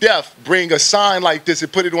the death, bring a sign like this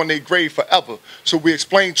and put it on their grave forever. So we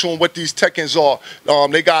explain to them what these Tekkens are.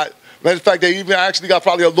 They got, matter of fact, they even actually got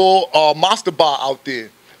probably a little master bar out there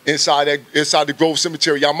inside the Grove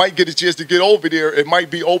Cemetery. Y'all might get a chance to get over there. It might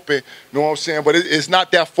be open, you know what I'm saying? But it's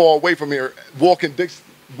not that far away from here, walking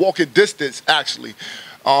distance, actually.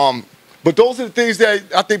 But those are the things that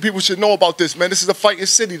I think people should know about this, man. This is a fighting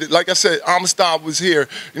city. Like I said, Amistad was here.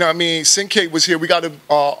 You know what I mean? Sinkate was here. We got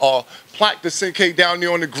a plaque to Sinkate down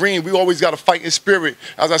there on the green. We always got a fighting spirit.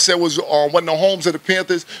 As I said, was one of the homes of the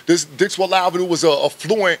Panthers. This Dixwell Avenue was a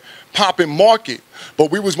affluent, popping market.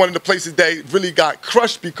 But we was one of the places that really got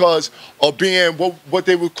crushed because of being what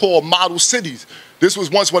they would call model cities. This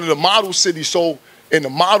was once one of the model cities. So, and the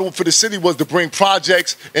model for the city was to bring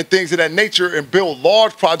projects and things of that nature and build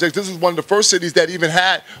large projects. This is one of the first cities that even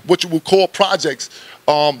had what you would call projects,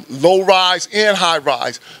 low rise and high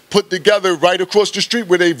rise, put together right across the street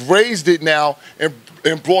where they've raised it now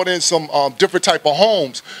and brought in some different type of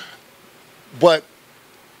homes. But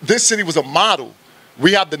this city was a model.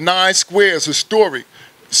 We have the 9 squares, historic.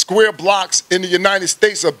 Square blocks in the United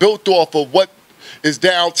States are built off of what is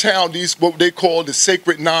downtown, these what they call the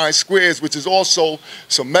sacred 9 squares, which is also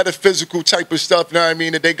some metaphysical type of stuff, you know what I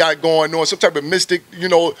mean, that they got going on, some type of mystic, you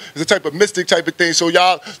know, it's a type of mystic type of thing. So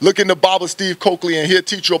y'all look in the Bible, Steve Coakley, and he'll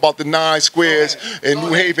teach you about the 9 squares in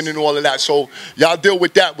New Haven and all of that. So y'all deal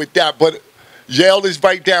with that. But Yale is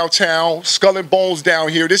right downtown, Skull and Bones down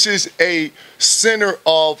here. This is a center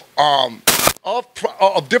of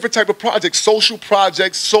different type of projects, social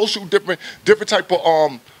different type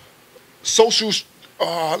of social.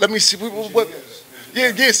 Let me see.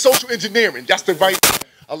 Yeah, social engineering. That's the right.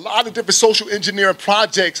 A lot of different social engineering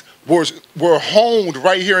projects were honed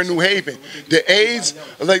right here in New Haven. The AIDS,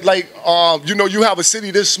 you know, you have a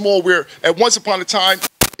city this small where at once upon a time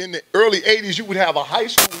in the early 80s you would have a high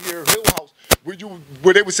school here, Hill House,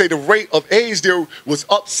 where they would say the rate of AIDS there was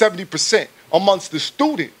up 70% amongst the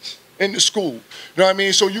students in the school. You know what I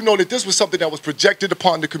mean? So you know that this was something that was projected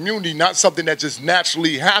upon the community, not something that just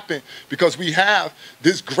naturally happened, because we have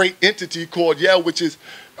this great entity called Yale, which is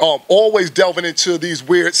always delving into these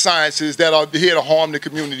weird sciences that are here to harm the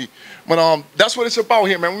community. But that's what it's about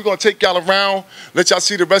here, man. We're going to take y'all around, let y'all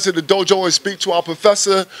see the rest of the dojo and speak to our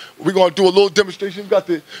professor. We're going to do a little demonstration.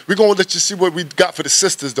 We're going to let you see what we got for the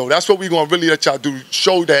sisters, though. That's what we're going to really let y'all do,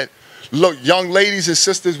 show that, look, young ladies and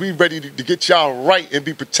sisters, we ready to get y'all right and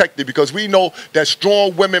be protected, because we know that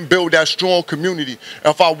strong women build that strong community. And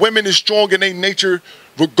if our women is strong in their nature,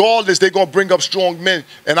 regardless, they're going to bring up strong men.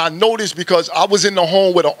 And I know this because I was in the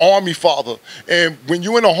home with an Army father. And when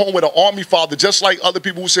you're in a home with an Army father, just like other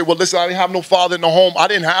people who say, well, listen, I didn't have no father in the home. I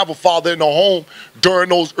didn't have a father in the home during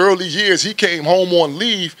those early years. He came home on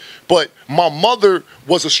leave. But my mother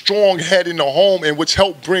was a strong head in the home, and which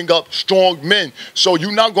helped bring up strong men. So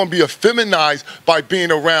you're not going to be effeminized by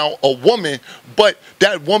being around a woman, but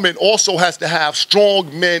that woman also has to have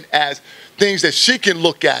strong men as things that she can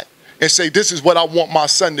look at and say, this is what I want my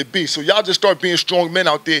son to be. So y'all just start being strong men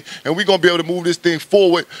out there, and we're going to be able to move this thing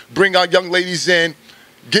forward, bring our young ladies in,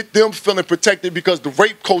 get them feeling protected, because the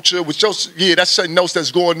rape culture, which just, yeah, that's something else that's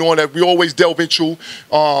going on that we always delve into.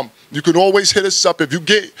 You can always hit us up.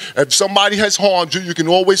 If somebody has harmed you, you can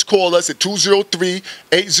always call us at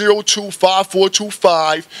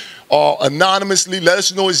 203-802-5425. Anonymously, let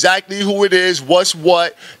us know exactly who it is, what's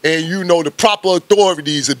what, and you know the proper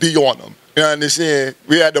authorities will be on them. You understand?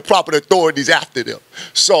 We had the proper authorities after them.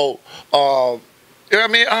 So, you know what I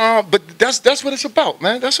mean? But that's what it's about,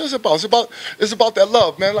 man. That's what it's about. It's about that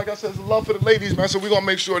love, man. Like I said, it's a love for the ladies, man. So we're gonna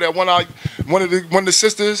make sure that one of the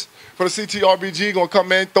sisters for the CTRBG gonna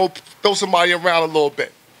come in, throw somebody around a little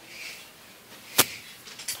bit.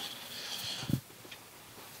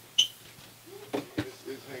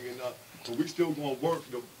 It's hanging up. So we still gonna work.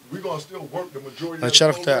 We're gonna still work the majority of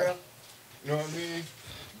the program. You know what I mean?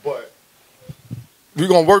 But we're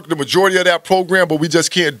going to work the majority of that program, but we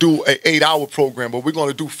just can't do an 8-hour program, but we're going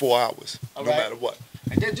to do 4 hours, no matter what.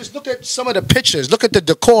 And then just look at some of the pictures. Look at the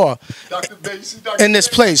decor in this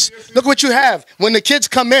place. Look what you have. When the kids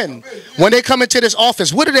come in, when they come into this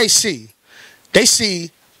office, what do they see? They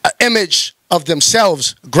see an image of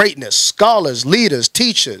themselves, greatness, scholars, leaders,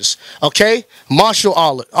 teachers, okay? Martial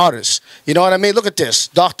artists. You know what I mean? Look at this.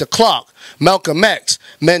 Dr. Clark, Malcolm X,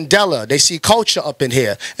 Mandela. They see culture up in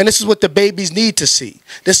here. And this is what the babies need to see.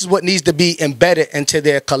 This is what needs to be embedded into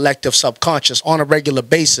their collective subconscious on a regular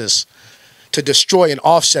basis, to destroy and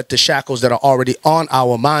offset the shackles that are already on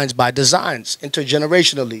our minds by designs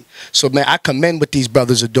intergenerationally. So, man, I commend what these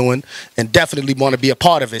brothers are doing and definitely want to be a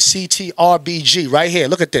part of it. CTRBG, right here.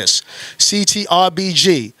 Look at this.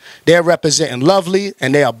 CTRBG. They're representing lovely,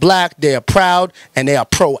 and they are black, they are proud, and they are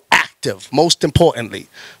proactive, most importantly.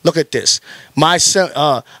 Look at this. My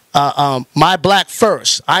black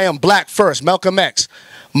first. I am black first. Malcolm X.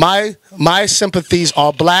 My sympathies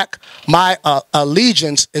are black. My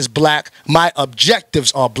allegiance is black. My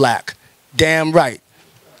objectives are black. Damn right.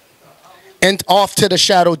 And off to the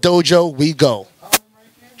Shadow Dojo we go.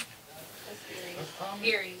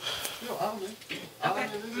 Erie. Okay.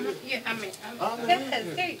 Yeah, I mean, yes,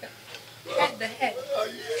 there you go. At the head.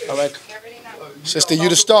 All right. Sister, you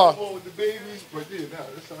the star.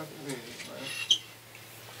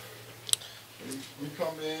 We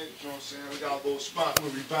come in, you know what I'm saying? We got a little spot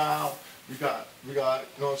where we bow. We got, you know what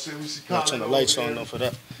I'm saying? We see I'll turn the lights on though for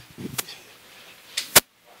that.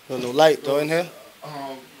 There's no light though in here?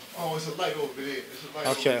 Oh, it's a light over there. It's a light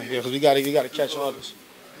okay, over there. yeah, because we gotta catch others.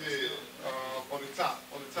 Yeah, on the top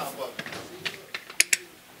of it.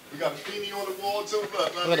 We got a Feeny on the wall too.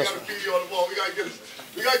 Look, man, we got a Feeny on the wall. We gotta get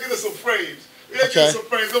us some frames. Okay.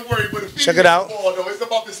 Don't worry, but check it out. It's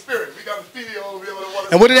about the spirit. We got a video over here.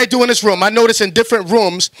 And what do they do in this room? I notice in different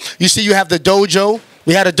rooms, you see you have the dojo.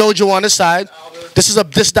 We had a dojo on the side. This is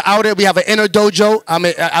the outer. We have an inner dojo. I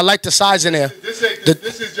mean, I like the size in there. This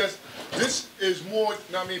is more, you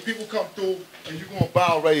know what I mean, people come through and you're going to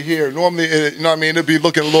bow right here. Normally, you know what I mean, it'll be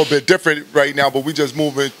looking a little bit different right now, but we just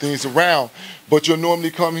moving things around. But you'll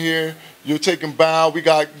normally come here, you're taking bow. We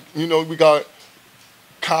got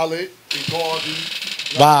Khaled and Garvey.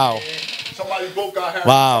 Wow. Somebody broke our hair.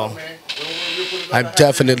 Wow. Man. I'm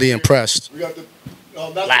definitely impressed. We got the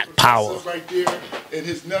Black power right there, and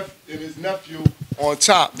his nephew on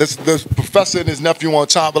top. This the professor and his nephew on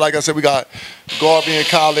top. But like I said, we got Garvey and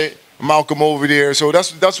Khaled, Malcolm over there. So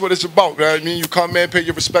that's what it's about. Right? I mean, you come in, pay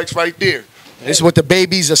your respects right there. This is what the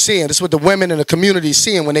babies are seeing. This is what the women in the community are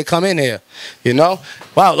seeing when they come in here. You know?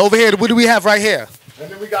 Wow. Over here, what do we have right here?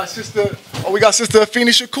 And then we got Sister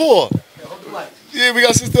Afeni Shakur. Yeah, we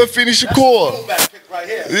got Sister Afeni Shakur. right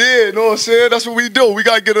here. Yeah, you know what I'm saying? That's what we do. We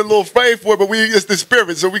got to get a little frame for it, but it's the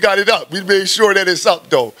spirit, so we got it up. We made sure that it's up,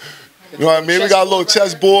 though. You know what I mean? We got a little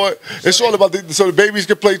chessboard. It's all about so the babies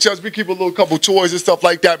can play chess. We keep a little couple toys and stuff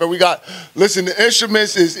like that. But we got, listen, the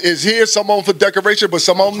instruments is here. Some of them for decoration, but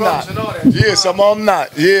some of them not. Yeah, some of them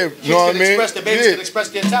not. Yeah, you know what I mean? The babies can express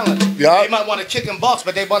their talent. Yeah. They might want to kick and box,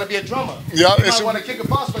 but they want to be a drummer. Yeah. They might want to kick and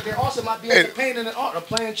box, but they also might be into painting and art or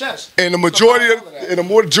playing chess. And the majority of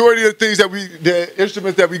the things the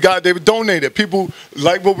instruments that we got, they were donated. People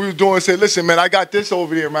like what we were doing say, listen, man, I got this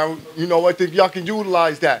over there, man. You know, I think y'all can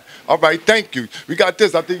utilize that. All right, thank you. We got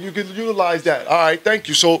this. I think you can utilize that. All right, thank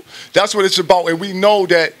you. So that's what it's about. And we know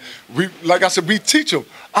that, like I said, we teach them.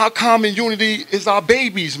 Our common unity is our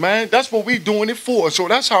babies, man. That's what we doing it for. So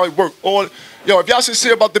that's how it works. If y'all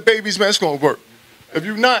sincere about the babies, man, it's going to work. If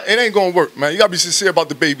you're not, it ain't going to work, man. You got to be sincere about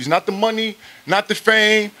the babies. Not the money, not the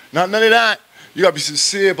fame, not none of that. You got to be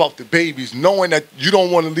sincere about the babies, knowing that you don't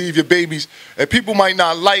want to leave your babies. And people might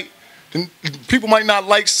not like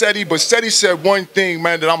Seti, but Seti said one thing,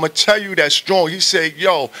 man, that I'm going to tell you that's strong. He said,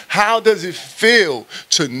 yo, how does it feel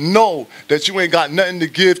to know that you ain't got nothing to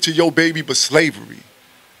give to your baby but slavery?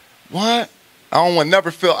 What? I don't want to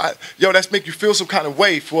never feel, that's make you feel some kind of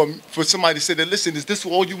way for somebody to say that, listen, is this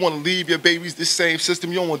all you want to leave your babies, this same system?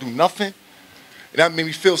 You don't want to do nothing? And that made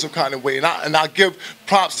me feel some kind of way. And I give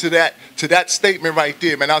props to that statement right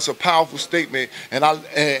there, man. That's a powerful statement. And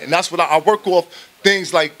that's what I work off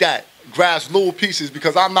things like that. Grasp little pieces,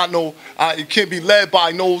 because I'm not it can't be led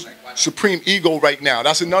by no supreme ego right now.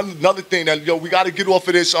 That's another thing that we got to get off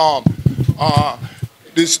of this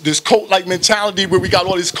cult-like mentality where we got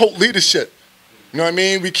all this cult leadership. You know what I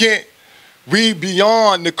mean? We can't read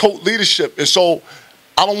beyond the cult leadership, and so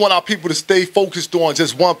I don't want our people to stay focused on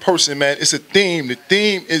just one person, man. It's a theme. The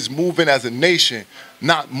theme is moving as a nation,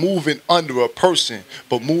 not moving under a person,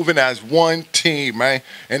 but moving as one team, man.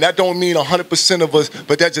 And that don't mean 100% of us,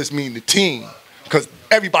 but that just means the team, because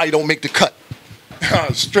everybody don't make the cut.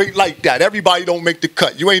 Straight like that. Everybody don't make the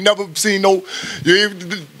cut. You ain't never seen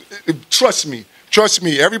trust me,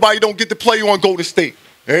 everybody don't get to play on Golden State.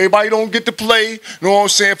 Everybody don't get to play, you know what I'm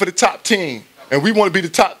saying, for the top team. And we want to be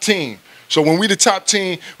the top team. So when we the top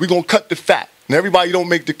team, we're going to cut the fat. And everybody don't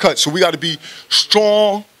make the cut. So we got to be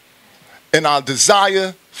strong in our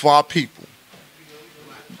desire for our people.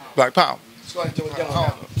 Black Power. Let's go ahead and do it again on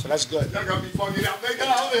that. So that's good. Y'all got me fucking out. They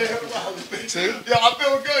got out there. See? Yeah, I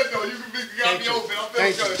feel good, though. You got me open.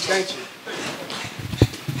 I feel good. Thank you.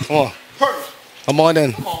 Come on. Perfect. Come on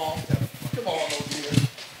in. Come on over here.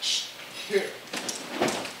 Here.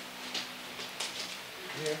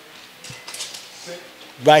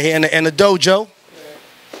 Right here in the dojo.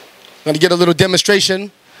 Going to get a little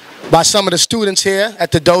demonstration by some of the students here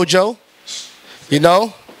at the dojo. You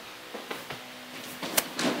know.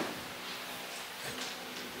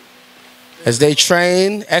 As they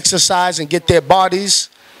train, exercise, and get their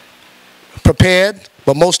bodies prepared,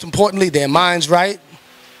 but most importantly, their minds right.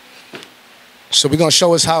 So we're going to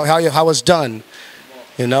show us how it's done,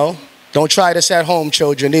 you know. Don't try this at home,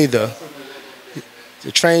 children, either.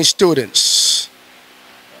 The trained students.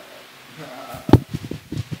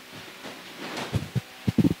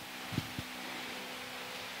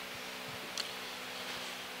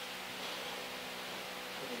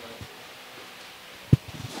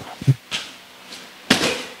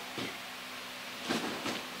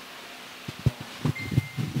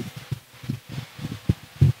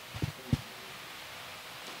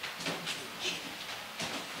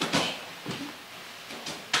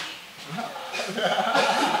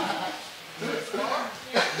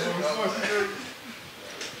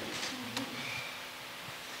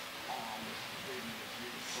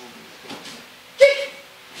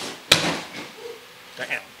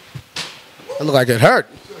 Damn. It looked like it hurt.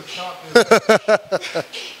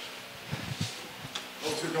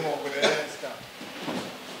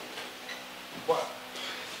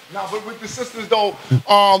 Now, but with the sisters though,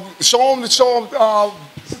 show them,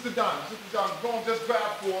 Sister Donna, go and just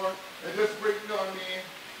grab for her and just bring, you know what I mean?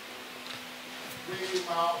 Bring him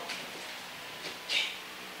out.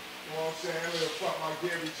 You know what I'm saying? I'm gonna fuck my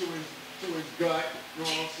Gary to his gut. You know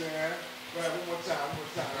what I'm saying? Grab one more time.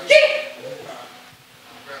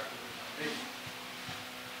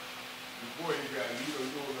 Before you grab it, you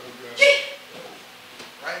know what I'm grab.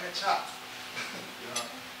 Right in the chop. Yeah.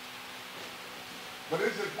 But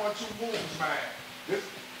this is 1-2 moves, man. This,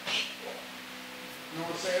 you know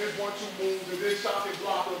what I'm saying? This 1-2 moves and this shock and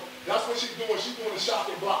block. That's what she's doing. She's doing a shock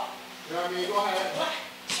and block. You know what I mean? Go ahead.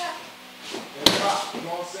 And drop. You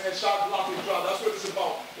know what I'm saying? Shock, block, and drop. That's what it's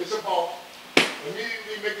about. It's about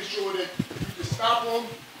immediately making sure that you can stop them,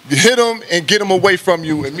 hit them and get them away from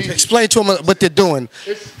you immediately. Explain to them what they're doing.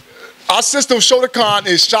 Our system, Shotokan,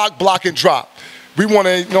 is shock, block, and drop. We want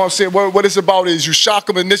to, you know what I'm saying, what it's about is you shock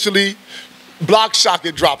them initially, block, shock,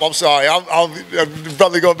 and drop. I'm sorry. I'm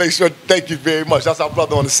brother going to make sure, thank you very much. That's our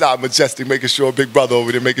brother on the side, Majestic, making sure, big brother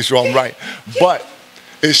over there, making sure I'm right. But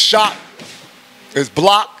it's shock, it's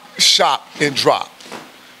block, shock, and drop.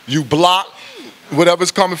 You block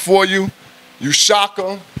whatever's coming for you, you shock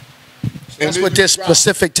them. That's what this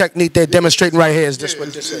specific technique they're demonstrating right here is. This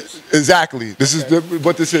what this is. Exactly. This is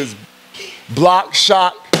what this is. Block,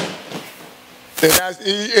 shock.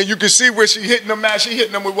 And you can see where she hitting them at. She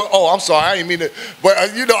hitting them with, oh, I'm sorry, I didn't mean it.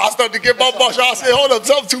 But, you know, I started to get my boss. I said, hold up,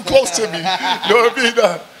 something too close to me. You know what I mean?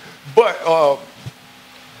 But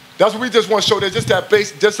that's what we just want to show. There's just that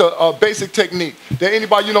just a basic technique. That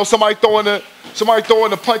anybody, you know, somebody throwing a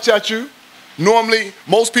punch at you. Normally,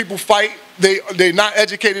 most people fight. They're not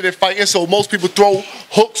educated at fighting, so most people throw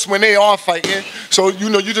hooks when they are fighting. So, you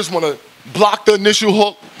know, you just want to block the initial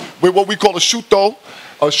hook with what we call a shuto.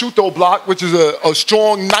 A shuto block, which is a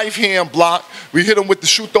strong knife hand block. We hit them with the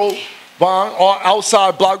shuto bond, or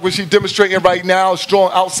outside block, which he's demonstrating right now, a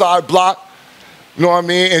strong outside block. You know what I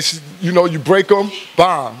mean? And, you know, you break them,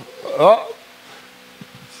 bond. You know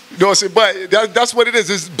what I'm saying? But that's what it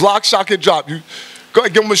is. It's block, shock, and drop. You go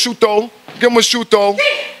ahead, give them a shuto,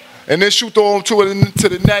 and then shuto to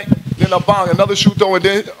the neck, then a bond, another shuto, and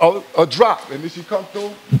then a drop. And then she comes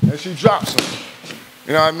through, and she drops them.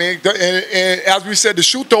 You know what I mean? And as we said, the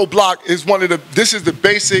shuto block is this is the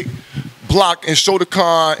basic block in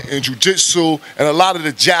Shotokan and Jiu-Jitsu and a lot of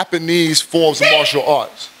the Japanese forms of martial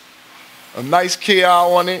arts. A nice ki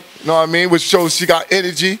on it, you know what I mean? Which shows she got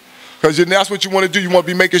energy. Because that's what you want to do. You want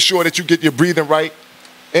to be making sure that you get your breathing right.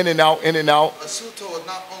 In and out, in and out. A shuto is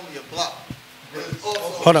not only a block, it is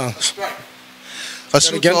also Hold on. a strike. A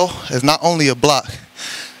shuto is not only a block,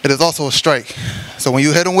 it is also a strike. So when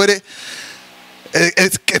you hit them with it,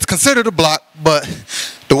 it's considered a block, but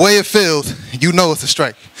the way it feels, you know it's a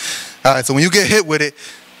strike. All right, so when you get hit with it,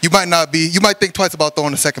 you might think twice about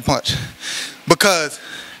throwing a second punch because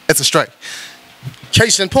it's a strike.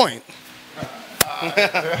 Case in point.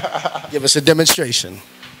 Give us a demonstration.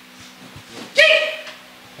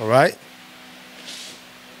 All right.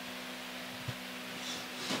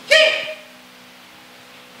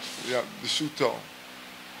 Yeah, the shuto.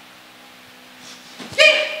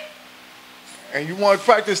 And you want to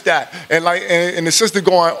practice that. And the sister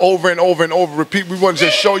going over and over and over, repeat. We want to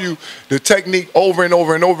just show you the technique over and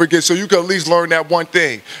over and over again so you can at least learn that one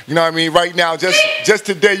thing. You know what I mean? Right now, just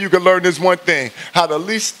today, you can learn this one thing. How to at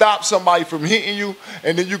least stop somebody from hitting you,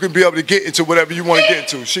 and then you can be able to get into whatever you want to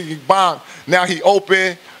get into. She bomb. Now he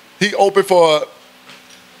open for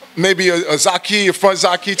maybe a zaki, a front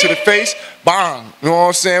zaki to the face. Bang. You know what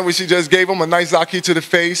I'm saying? She just gave him a nice zaki to the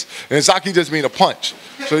face. And zaki just mean a punch.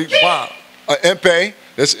 So he bang. An empe,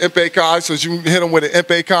 that's empe kai, so you can hit him with an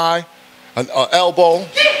empe kai, an elbow,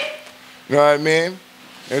 you know what I mean?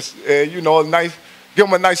 It's, you know, give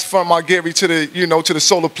him a nice front magiri to the, you know, to the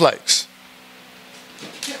solar plex.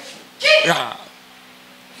 Yeah.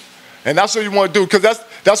 And that's what you want to do, because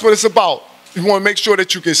that's what it's about. You want to make sure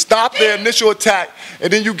that you can stop their initial attack,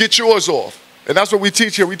 and then you get yours off. And that's what we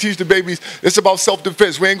teach here. We teach the babies. It's about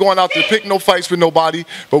self-defense. We ain't going out to pick no fights with nobody,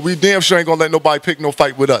 but we damn sure ain't going to let nobody pick no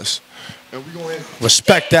fight with us. And we going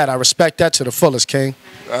Respect that. I respect that to the fullest, King.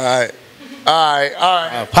 All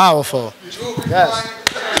right. Powerful. Yes.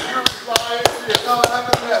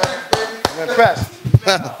 I'm impressed.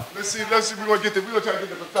 Let's see. We're going to try to get the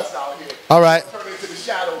professor out here. All right. Turn it into the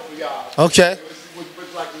shadow for y'all. Okay. Let's see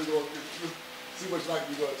what's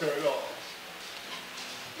likely going to turn it off.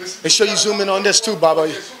 Make sure you zoom in on this too, Baba.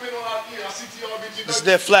 Yeah, zoom in on our CTRBG. This is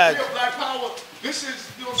their flag. Black Power. This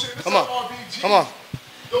is, you know what I'm saying? This Come on. is RBG. Come on.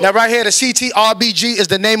 Now right here, the CTRBG is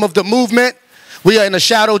the name of the movement. We are in the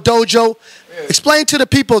Shadow Dojo. Yeah. Explain to the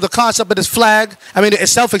people the concept of this flag. I mean,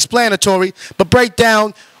 it's self-explanatory, but break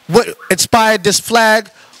down what inspired this flag,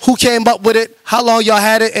 who came up with it, how long y'all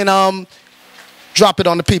had it, and drop it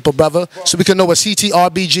on the people, brother, so we can know what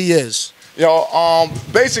CTRBG is. Yo,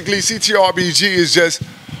 basically CTRBG is just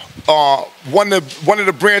one of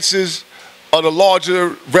the branches of the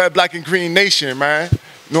larger Red, Black, and Green Nation, man.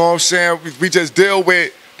 You know what I'm saying? We just deal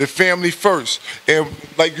with the family first. And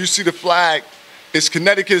like you see the flag, it's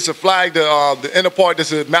Connecticut, it's a flag, the inner part,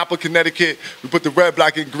 that's a map of Connecticut. We put the red,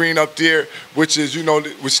 black, and green up there, which is, you know,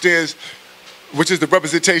 which is the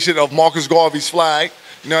representation of Marcus Garvey's flag,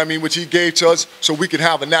 you know what I mean, which he gave to us so we could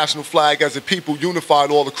have a national flag as a people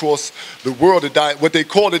unified all across the world, what they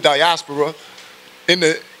call the diaspora. In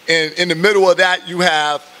the middle of that, you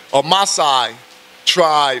have a Maasai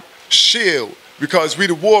tribe shield. because we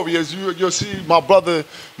the warriors. You'll see my brother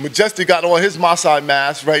Majestic got on his Maasai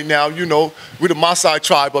mask right now. You know, we the Maasai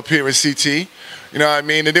tribe up here in CT. You know what I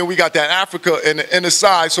mean? And then we got that Africa in the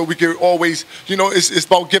side, so we can always, you know, it's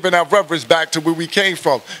about giving that reverence back to where we came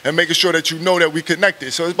from and making sure that you know that we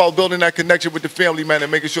connected. So it's about building that connection with the family, man,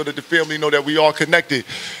 and making sure that the family know that we all connected.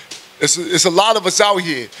 It's a lot of us out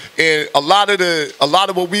here, and a lot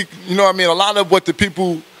of what we, you know what I mean, a lot of what the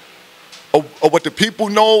people, or what the people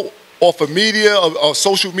know off of media or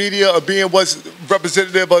social media or being what's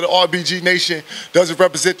representative of the RBG Nation doesn't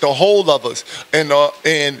represent the whole of us.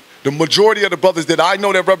 And the majority of the brothers that I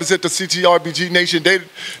know that represent the CTRBG Nation,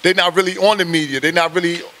 they're not really on the media. They're not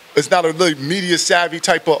really, it's not a really media savvy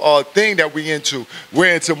type of thing that we into.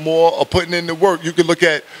 We're into more of putting in the work. You can look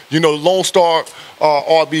at, you know, Lone Star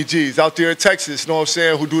RBGs out there in Texas, you know what I'm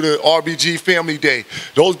saying, who do the RBG Family Day.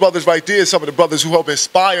 Those brothers right there, some of the brothers who help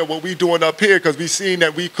inspire what we doing up here, because we seen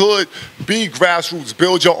that we could be grassroots,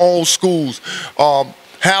 build your own schools,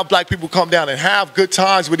 have black people come down and have good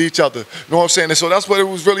times with each other. You know what I'm saying? And so that's what it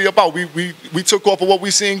was really about. We took off of what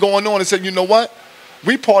we seen going on and said, you know what?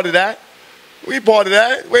 We part of that. We part of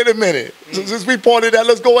that. Wait a minute. Since we part of that,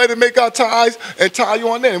 let's go ahead and make our ties and tie you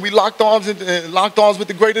on in. And we locked arms and locked arms with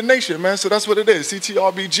the greater nation, man. So that's what it is.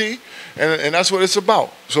 CTRBG, and that's what it's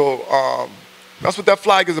about. So that's what that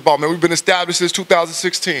flag is about, man. We've been established since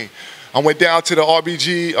 2016. I went down to the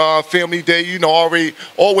RBG Family Day, you know,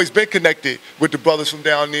 always been connected with the brothers from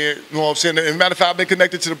down there, you know what I'm saying? As a matter of fact, I've been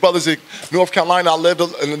connected to the brothers in North Carolina. I lived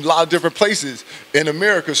in a lot of different places in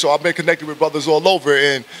America, so I've been connected with brothers all over,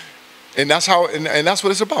 and that's how, and that's what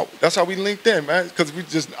it's about. That's how we linked in, man,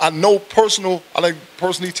 because I like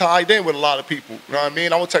personally tied in with a lot of people, you know what I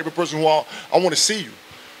mean? I'm the type of person who I want to see you.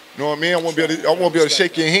 You know what I mean? I want to be able to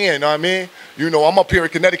shake your hand, you know what I mean? You know, I'm up here in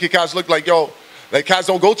Connecticut, guys look like, yo, like cats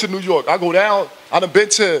don't go to New York. I go down. I done been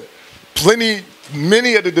to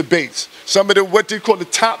many of the debates. Some of the what they call the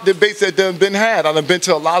top debates that done been had. I done been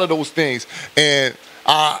to a lot of those things, and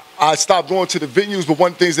I stopped going to the venues. But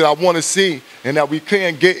one of the things that I want to see and that we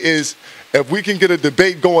can get is if we can get a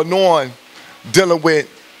debate going on dealing with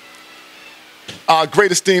our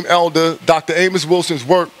great esteemed elder, Dr. Amos Wilson's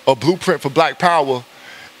work, A Blueprint for Black Power,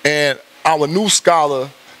 and our new scholar,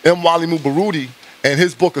 M. Walimu Baruti, and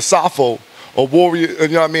his book Asafo, a warrior, you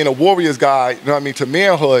know what I mean, a warrior's guide, you know what I mean, to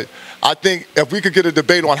manhood. I think if we could get a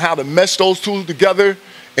debate on how to mesh those two together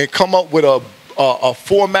and come up with a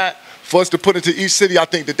format for us to put into each city, I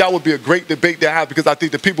think that would be a great debate to have, because I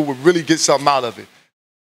think the people would really get something out of it.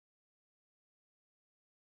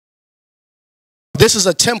 This is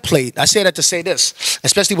a template. I say that to say this,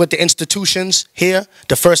 especially with the institutions here,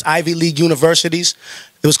 the first Ivy League universities.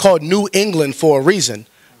 It was called New England for a reason.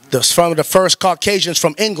 From the first Caucasians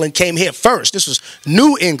from England came here first. This was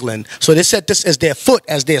New England. So they set this as their foot,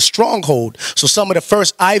 as their stronghold. So some of the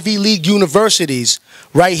first Ivy League universities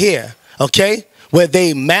right here, okay, where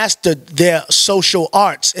they mastered their social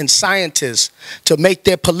arts and scientists to make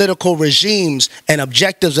their political regimes and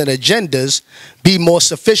objectives and agendas be more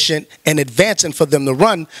sufficient and advancing for them to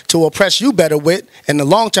run to oppress you better with in the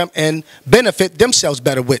long term and benefit themselves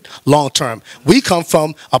better with long term. We come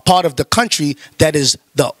from a part of the country that is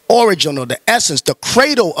the origin or the essence, the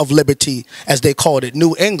cradle of liberty, as they called it,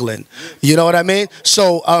 New England. You know what I mean?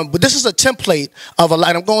 So, but this is a template of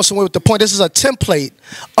I'm going somewhere with the point. This is a template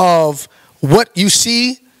of what you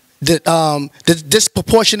see, the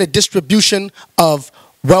disproportionate distribution of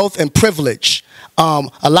wealth and privilege,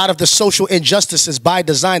 a lot of the social injustices by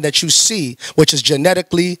design that you see, which is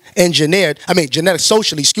genetically engineered,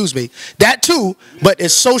 socially, excuse me, that too, but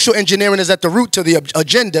it's social engineering is at the root to the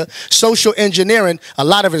agenda. Social engineering, a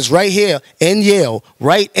lot of it is right here in Yale,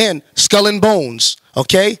 right in Skull and Bones,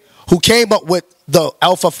 okay, who came up with the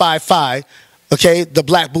Alpha Phi Phi, okay, the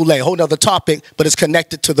Black Boule, whole nother topic, but it's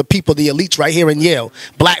connected to the people, the elites right here in Yale,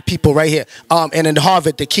 black people right here. And in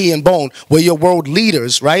Harvard, the Key and Bone, where your world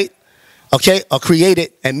leaders, right, okay, are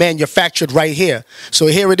created and manufactured right here. So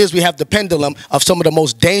here it is, we have the pendulum of some of the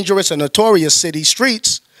most dangerous and notorious city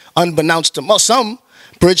streets, unbeknownst to some,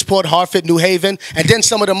 Bridgeport, Hartford, New Haven, and then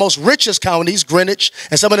some of the most richest counties, Greenwich,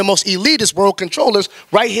 and some of the most elitist world controllers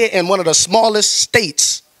right here in one of the smallest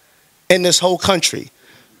states in this whole country.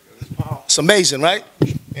 It's amazing, right?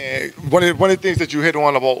 And one of the things that you hit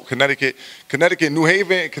on about Connecticut, New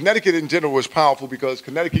Haven, Connecticut in general was powerful because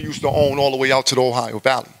Connecticut used to own all the way out to the Ohio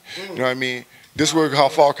Valley. You know what I mean? This was how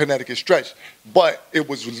far Connecticut stretched. But it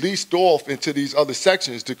was released off into these other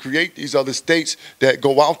sections to create these other states that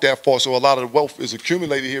go out that far. So a lot of the wealth is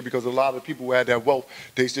accumulated here because a lot of the people who had that wealth,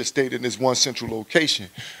 they just stayed in this one central location.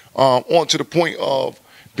 On to the point of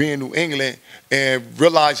being New England and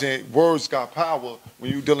realizing words got power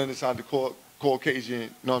when you're dealing inside the Caucasian, you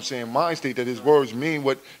know what I'm saying, mind state, that his words mean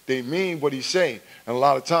what they mean, what he's saying. And a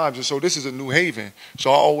lot of times, and so this is a New Haven.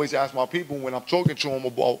 So I always ask my people when I'm talking to them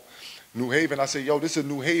about New Haven, I say, yo, this is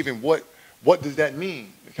New Haven. What does that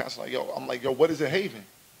mean? The cat's like, yo, I'm like, yo, what is a haven?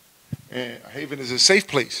 And a haven is a safe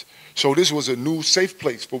place. So this was a new safe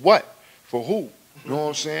place. For what? For who? You know what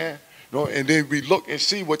I'm saying? You know, and then we look and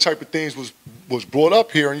see what type of things was brought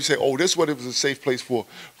up here, and you say, oh, this is what it was a safe place for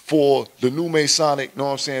the new Masonic, you know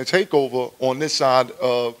what I'm saying, takeover on this side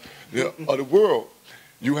of the world.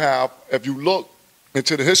 You have, if you look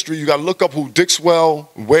into the history, you got to look up who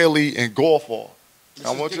Dixwell, Whaley, and Goff are. This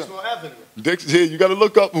is Dixwell Avenue. Yeah, you got to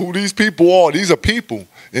look up who these people are. These are people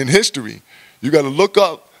in history. You got to look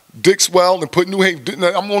up Dixwell and put New Haven.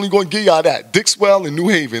 I'm only going to give y'all that. Dixwell and New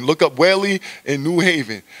Haven. Look up Whaley and New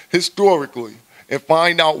Haven historically and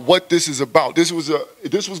find out what this is about. This was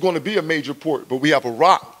going to be a major port, but we have a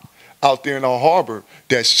rock out there in our harbor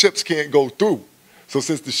that ships can't go through. So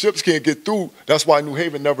since the ships can't get through, that's why New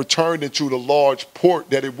Haven never turned into the large port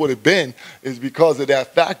that it would have been, is because of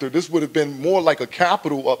that factor. This would have been more like a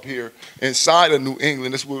capital up here inside of New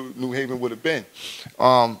England. This is what New Haven would have been.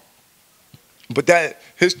 But that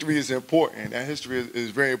history is important. That history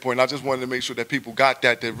is very important. I just wanted to make sure that people got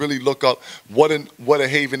that, to really look up what a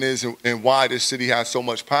haven is and why this city has so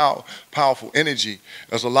much powerful energy.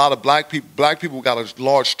 There's a lot of black people. Black people got a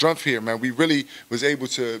large strength here, man. We really was able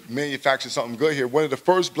to manufacture something good here. One of the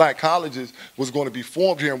first black colleges was going to be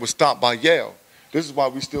formed here and was stopped by Yale. This is why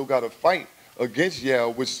we still got to fight against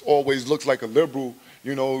Yale, which always looks like a liberal,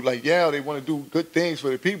 you know, like Yale, they want to do good things for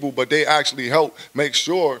the people, but they actually help make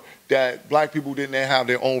sure that black people didn't have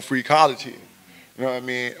their own free college here. You know what I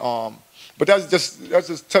mean? But that's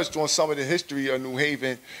just touched on some of the history of New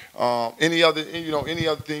Haven. Any other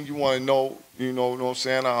thing you want to know, you know what I'm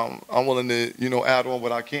saying? I'm willing to, you know, add on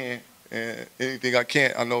what I can, and anything I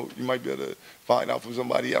can't, I know you might be able to find out from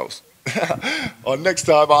somebody else. Or next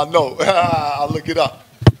time I know, I'll look it up.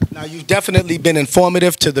 Now, you've definitely been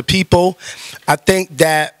informative to the people. I think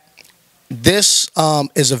that this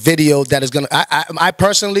is a video that is going to, I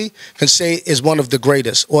personally can say is one of the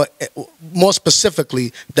greatest, or more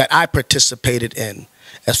specifically, that I participated in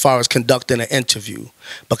as far as conducting an interview.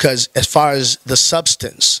 Because as far as the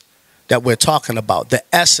substance that we're talking about, the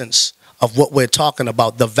essence of what we're talking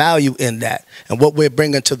about, the value in that, and what we're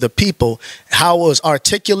bringing to the people, how it was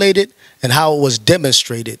articulated and how it was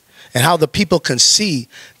demonstrated, and how the people can see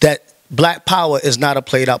that black power is not a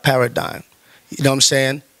played out paradigm. You know what I'm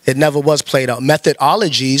saying? It never was played out.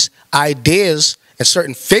 Methodologies, ideas, and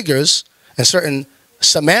certain figures, and certain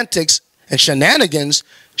semantics and shenanigans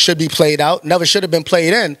should be played out, never should have been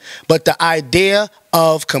played in. But the idea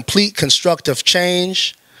of complete constructive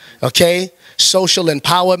change, okay, social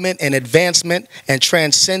empowerment and advancement, and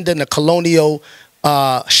transcending the colonial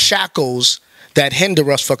shackles that hinder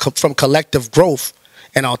us from collective growth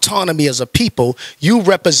and autonomy as a people, you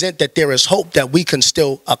represent that there is hope that we can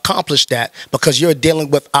still accomplish that, because you're dealing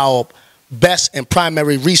with our best and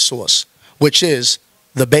primary resource, which is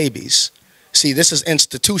the babies. See, this is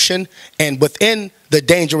institution, and within the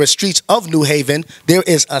dangerous streets of New Haven, there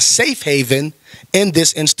is a safe haven in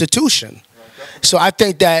this institution. So I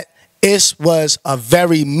think that it was a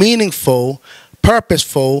very meaningful,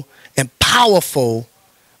 purposeful, and powerful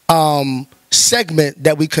segment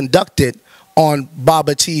that we conducted on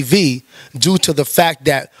Baba TV, due to the fact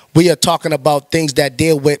that we are talking about things that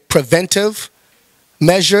deal with preventive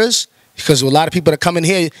measures. Because a lot of people that come in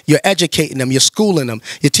here, you're educating them, you're schooling them,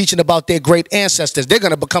 you're teaching about their great ancestors. They're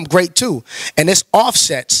going to become great too. And this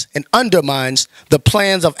offsets and undermines the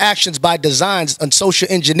plans of actions by designs and social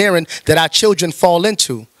engineering that our children fall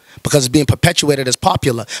into, because it's being perpetuated as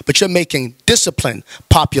popular. But you're making discipline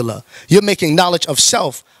popular. You're making knowledge of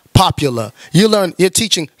self popular. You're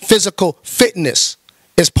teaching physical fitness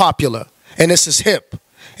is popular. And this is hip.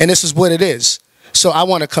 And this is what it is. So I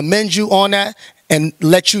want to commend you on that and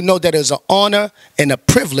let you know that it's an honor and a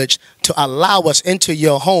privilege to allow us into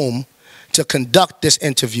your home to conduct this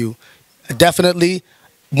interview. I definitely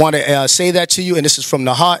want to say that to you, and this is from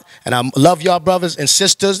the heart. And I love y'all brothers and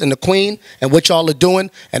sisters and the Queen and what y'all are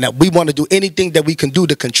doing, and that we want to do anything that we can do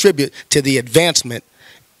to contribute to the advancement,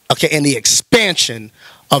 okay, and the expansion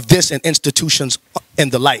of this and institutions and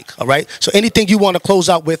the like, all right? So anything you want to close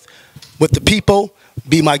out with the people,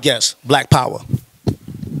 be my guest. Black Power.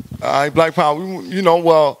 All right, Black Power. You know,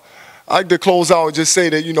 well, I like to close out and just say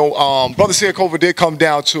that, you know, Brother Sankofa did come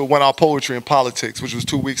down to 1 Hour Poetry and Politics, which was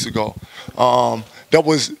 2 weeks ago. That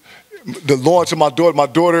was the launch of my daughter. My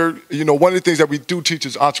daughter, you know, one of the things that we do teach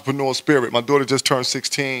is entrepreneurial spirit. My daughter just turned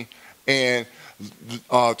 16, and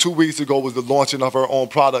 2 weeks ago was the launching of her own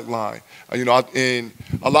product line. And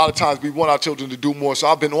a lot of times we want our children to do more. So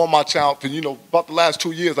I've been on my channel for, about the last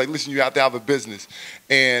 2 years, like, listen, you have to have a business.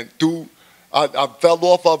 And I fell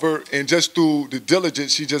off of her, and just through the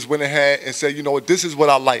diligence, she just went ahead and said, this is what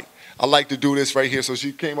I like. I like to do this right here. So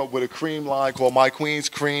she came up with a cream line called My Queen's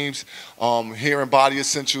Creams, Hair and Body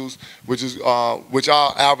Essentials, which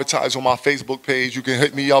I'll advertise on my Facebook page. You can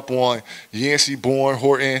hit me up on Yancey Bourne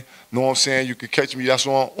Horton. Know what I'm saying? You can catch me. That's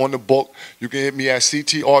on the book. You can hit me at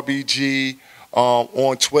CTRBG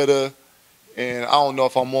on Twitter. And I don't know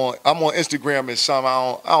if I'm on Instagram and some.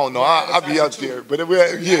 I don't know. I'll be up there. But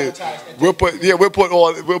we'll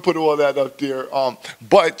put all that up there.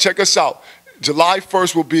 But check us out. July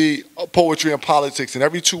 1st will be Poetry and Politics, and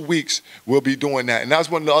every 2 weeks we'll be doing that. And that's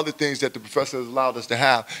one of the other things that the professor has allowed us to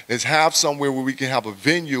have somewhere where we can have a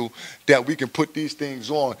venue that we can put these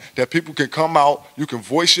things on, that people can come out, you can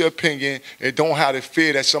voice your opinion, and don't have to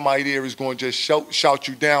fear that somebody there is going to just shout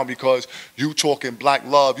you down because you talking black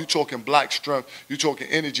love, you talking black strength, you talking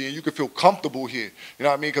energy, and you can feel comfortable here. You know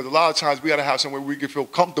what I mean? Because a lot of times we got to have somewhere where we can feel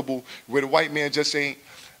comfortable where the white man just ain't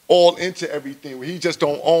all into everything, where he just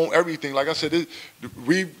don't own everything. Like I said,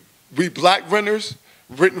 we black renters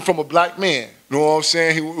written from a black man, you know what I'm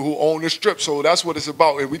saying, who own the strip. So that's what it's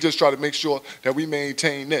about, and we just try to make sure that we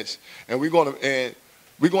maintain this. And we're gonna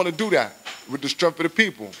do that with the strength of the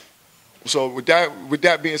people. So with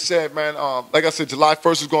that being said, man, like I said, July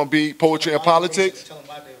 1st is gonna be Poetry and Politics. Tell them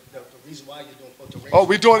why the reason why you're doing poetry. Oh,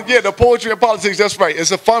 we're doing, the Poetry and Politics, that's right.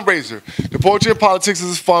 It's a fundraiser. The Poetry and Politics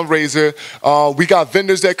is a fundraiser. We got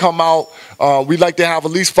vendors that come out. We like to have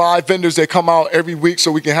at least 5 vendors that come out every week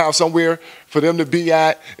so we can have somewhere for them to be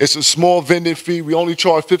at. It's a small vending fee. We only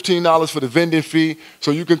charge $15 for the vending fee,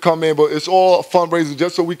 so you can come in, but it's all a fundraiser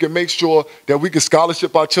just so we can make sure that we can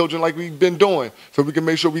scholarship our children like we've been doing, so we can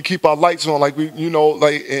make sure we keep our lights on like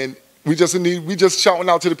and we just shouting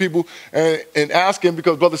out to the people and asking,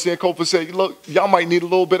 because Brother Sankofa said, look, y'all might need a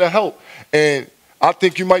little bit of help, and I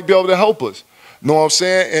think you might be able to help us. Know what I'm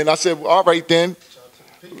saying? And I said, well, all right then.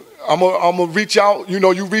 I'm gonna reach out.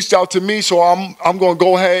 You reached out to me, so I'm gonna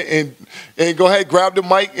go ahead and grab the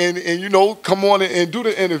mic and come on and do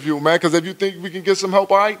the interview, man. Because if you think we can get some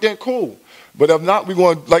help, all right, then cool. But if not,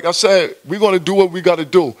 like I said, we're gonna do what we gotta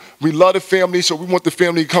do. We love the family, so we want the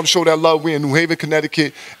family to come show that love. We're in New Haven,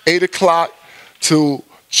 Connecticut, 8 o'clock to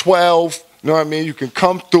 12. You know what I mean? You can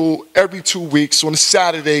come through every 2 weeks. On a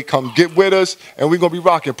Saturday, come get with us, and we're gonna be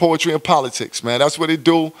rocking Poetry and Politics, man. That's what they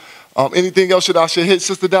do. Anything else I should hit,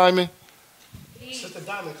 Sister Diamond? Sister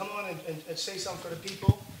Diamond, come on and say something for the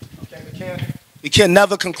people. Okay, we can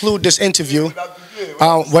never conclude this interview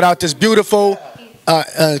without this beautiful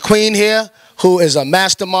queen here, who is a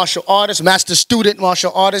master martial artist, master student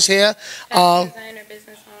martial artist here. Designer,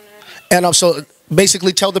 business owner. And so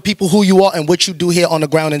basically tell the people who you are and what you do here on the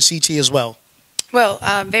ground in CT as well. Well,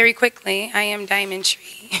 very quickly, I am Diamond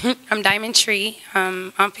Tree. I'm Diamond Tree.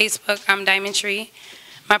 On Facebook, I'm Diamond Tree.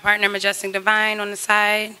 My partner, Majestic Divine, on the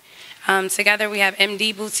side. Together we have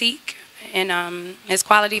MD Boutique, and it's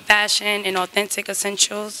quality fashion and authentic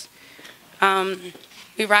essentials.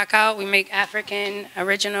 We rock out. We make African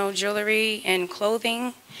original jewelry and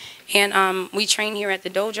clothing. And we train here at the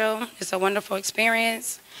dojo. It's a wonderful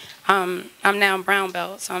experience. I'm now brown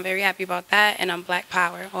belt, so I'm very happy about that. And I'm Black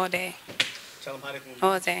Power all day. Tell them how they can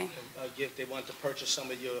all day. If they want to purchase some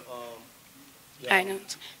of your I know.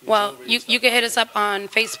 Well, you can hit us up on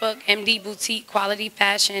Facebook, MD Boutique, Quality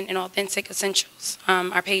Fashion and Authentic Essentials.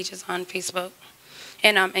 Our page is on Facebook.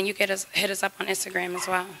 And you can hit us up on Instagram as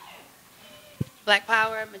well. Black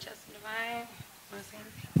Power, Majestic Divine.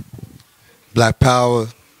 Black Power,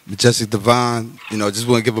 Majestic Divine. Just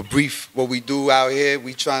want to give a brief what we do out here.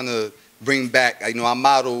 We trying to bring back, our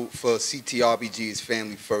motto for CTRBG is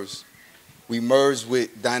family first. We merged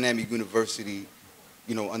with Dynamic University,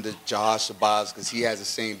 under Jahar Shabazz, because he has the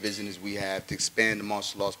same vision as we have to expand the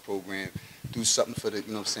martial arts program, do something for the,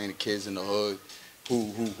 the kids in the hood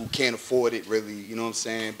who can't afford it really,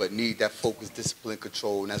 but need that focus, discipline,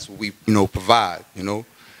 control, and that's what we, provide, And,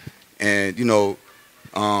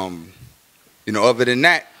 other than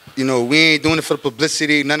that, we ain't doing it for the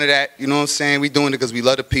publicity, none of that, We doing it because we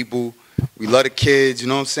love the people, we love the kids, We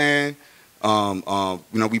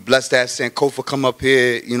blessed that Sankofa come up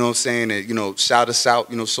here, and, shout us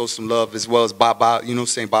out, show some love, as well as Baba,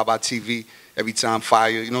 Baba TV, every time fire,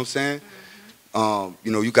 You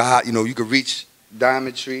can reach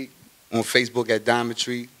Diamond Tree on Facebook at Diamond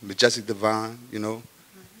Tree, Majestic Divine,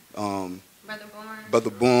 Brother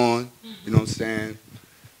Born,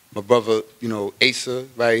 My brother, Asa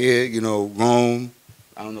right here, Rome,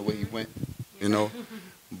 I don't know where he went,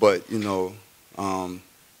 but,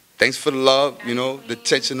 Thanks for the love, you know, the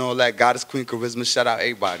attention, all that. Goddess Queen Charisma, shout out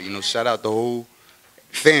everybody, you know, shout out the whole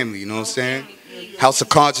family, you know what I'm saying? House of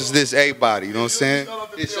Consciousness, everybody, you know what I'm saying?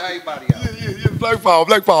 Yeah, shout everybody out. Yeah,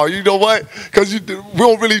 Black Power, you know what? Because we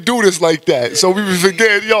don't really do this like that, so we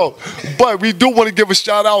forget, yo. But we do want to give a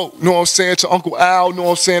shout out, you know what I'm saying, to Uncle Al, you know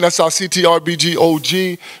what I'm saying? That's our CTRBG OG,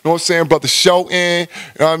 you know what I'm saying? Brother Shelton, you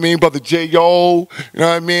know what I mean? Brother J.O., you know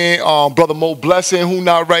what I mean? Brother Mo Blessing, who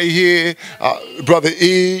not right here. Brother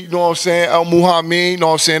E, you know what I'm saying? El Muhammad, you know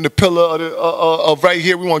what I'm saying? The pillar of right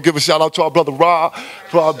here. We want to give a shout out to our brother Rod,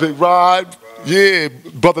 to our big Rod. Yeah,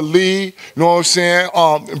 Brother Lee, you know what I'm saying?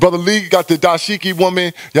 Brother Lee got the Dashiki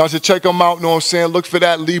woman. Y'all should check them out, you know what I'm saying? Look for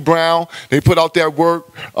that, Lee Brown. They put out that work.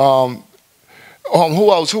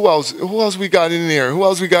 Who else we got in there?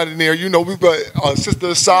 You know, we got Sister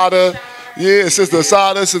Asada. Yeah, Sister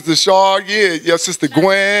Asada, Sister Shaw, yeah, Sister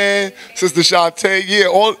Gwen, Sister Shantae, yeah,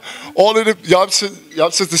 all of the, y'all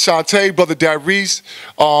Sister Shantae, Brother Darius,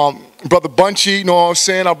 Brother Bunchy, you know what I'm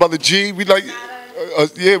saying? Our Brother G, we like,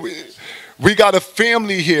 yeah, we got a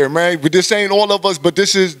family here, man. This ain't all of us, but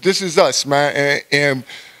this is us, man. And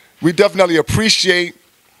we definitely appreciate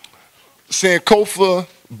Sankofa,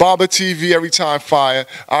 Baba TV, Every Time Fire.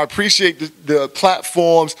 I appreciate the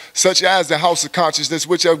platforms such as the House of Consciousness,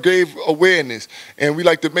 which have gave awareness. And we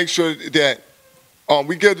like to make sure that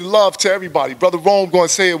we give the love to everybody. Brother Rome going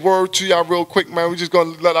to say a word to y'all real quick, man. We're just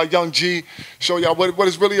going to let our young G show y'all what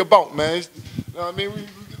it's really about, man. You know what I mean? We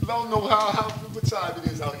don't know what time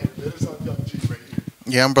it is out here, man. It's our young G right here.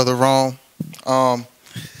 Yeah, I'm Brother Rome. On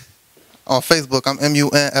Facebook, I'm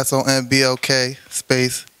MUNSONBLK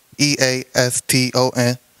space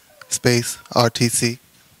EASTON space RTC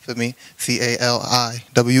for me,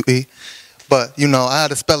 CALIWE. But, you know, I had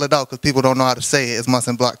to spell it out because people don't know how to say it. It's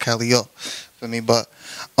Munson Block Calio for me. But,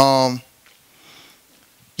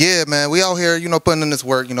 yeah, man, we out here, you know, putting in this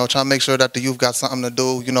work, you know, trying to make sure that the youth got something to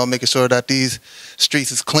do, you know, making sure that these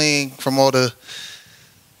streets is clean from all the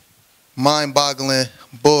mind-boggling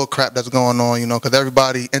bull crap that's going on, you know, because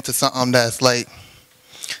everybody into something that's, like,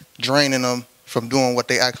 draining them from doing what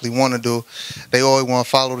they actually want to do. They always want to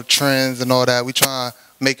follow the trends and all that. We try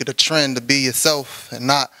to make it a trend to be yourself and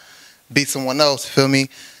not be someone else, feel me?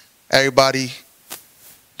 Everybody,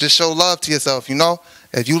 just show love to yourself, you know?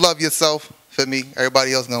 If you love yourself, feel me,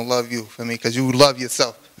 everybody else going to love you, feel me? Because you love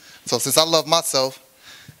yourself. So since I love myself,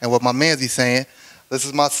 and what my man's saying, this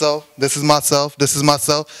is myself, this is myself, this is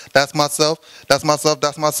myself, that's myself, that's myself,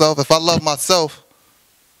 that's myself. If I love myself,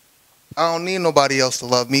 I don't need nobody else to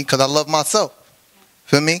love me because I love myself.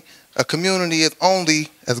 Feel me? A community is only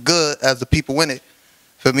as good as the people in it.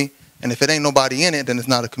 Feel me? And if it ain't nobody in it, then it's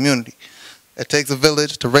not a community. It takes a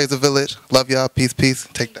village to raise a village. Love y'all. Peace, peace.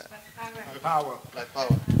 Take that. Black Power. Black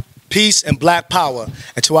Power. Peace and Black Power.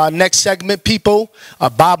 And to our next segment, people, a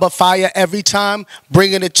Baba Fire Every Time,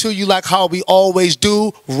 bringing it to you like how we always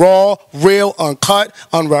do, raw, real, uncut,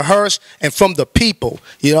 unrehearsed, and from the people.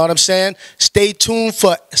 You know what I'm saying? Stay tuned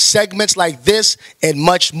for segments like this and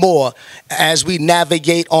much more as we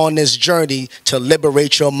navigate on this journey to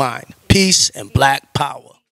liberate your mind. Peace and Black Power.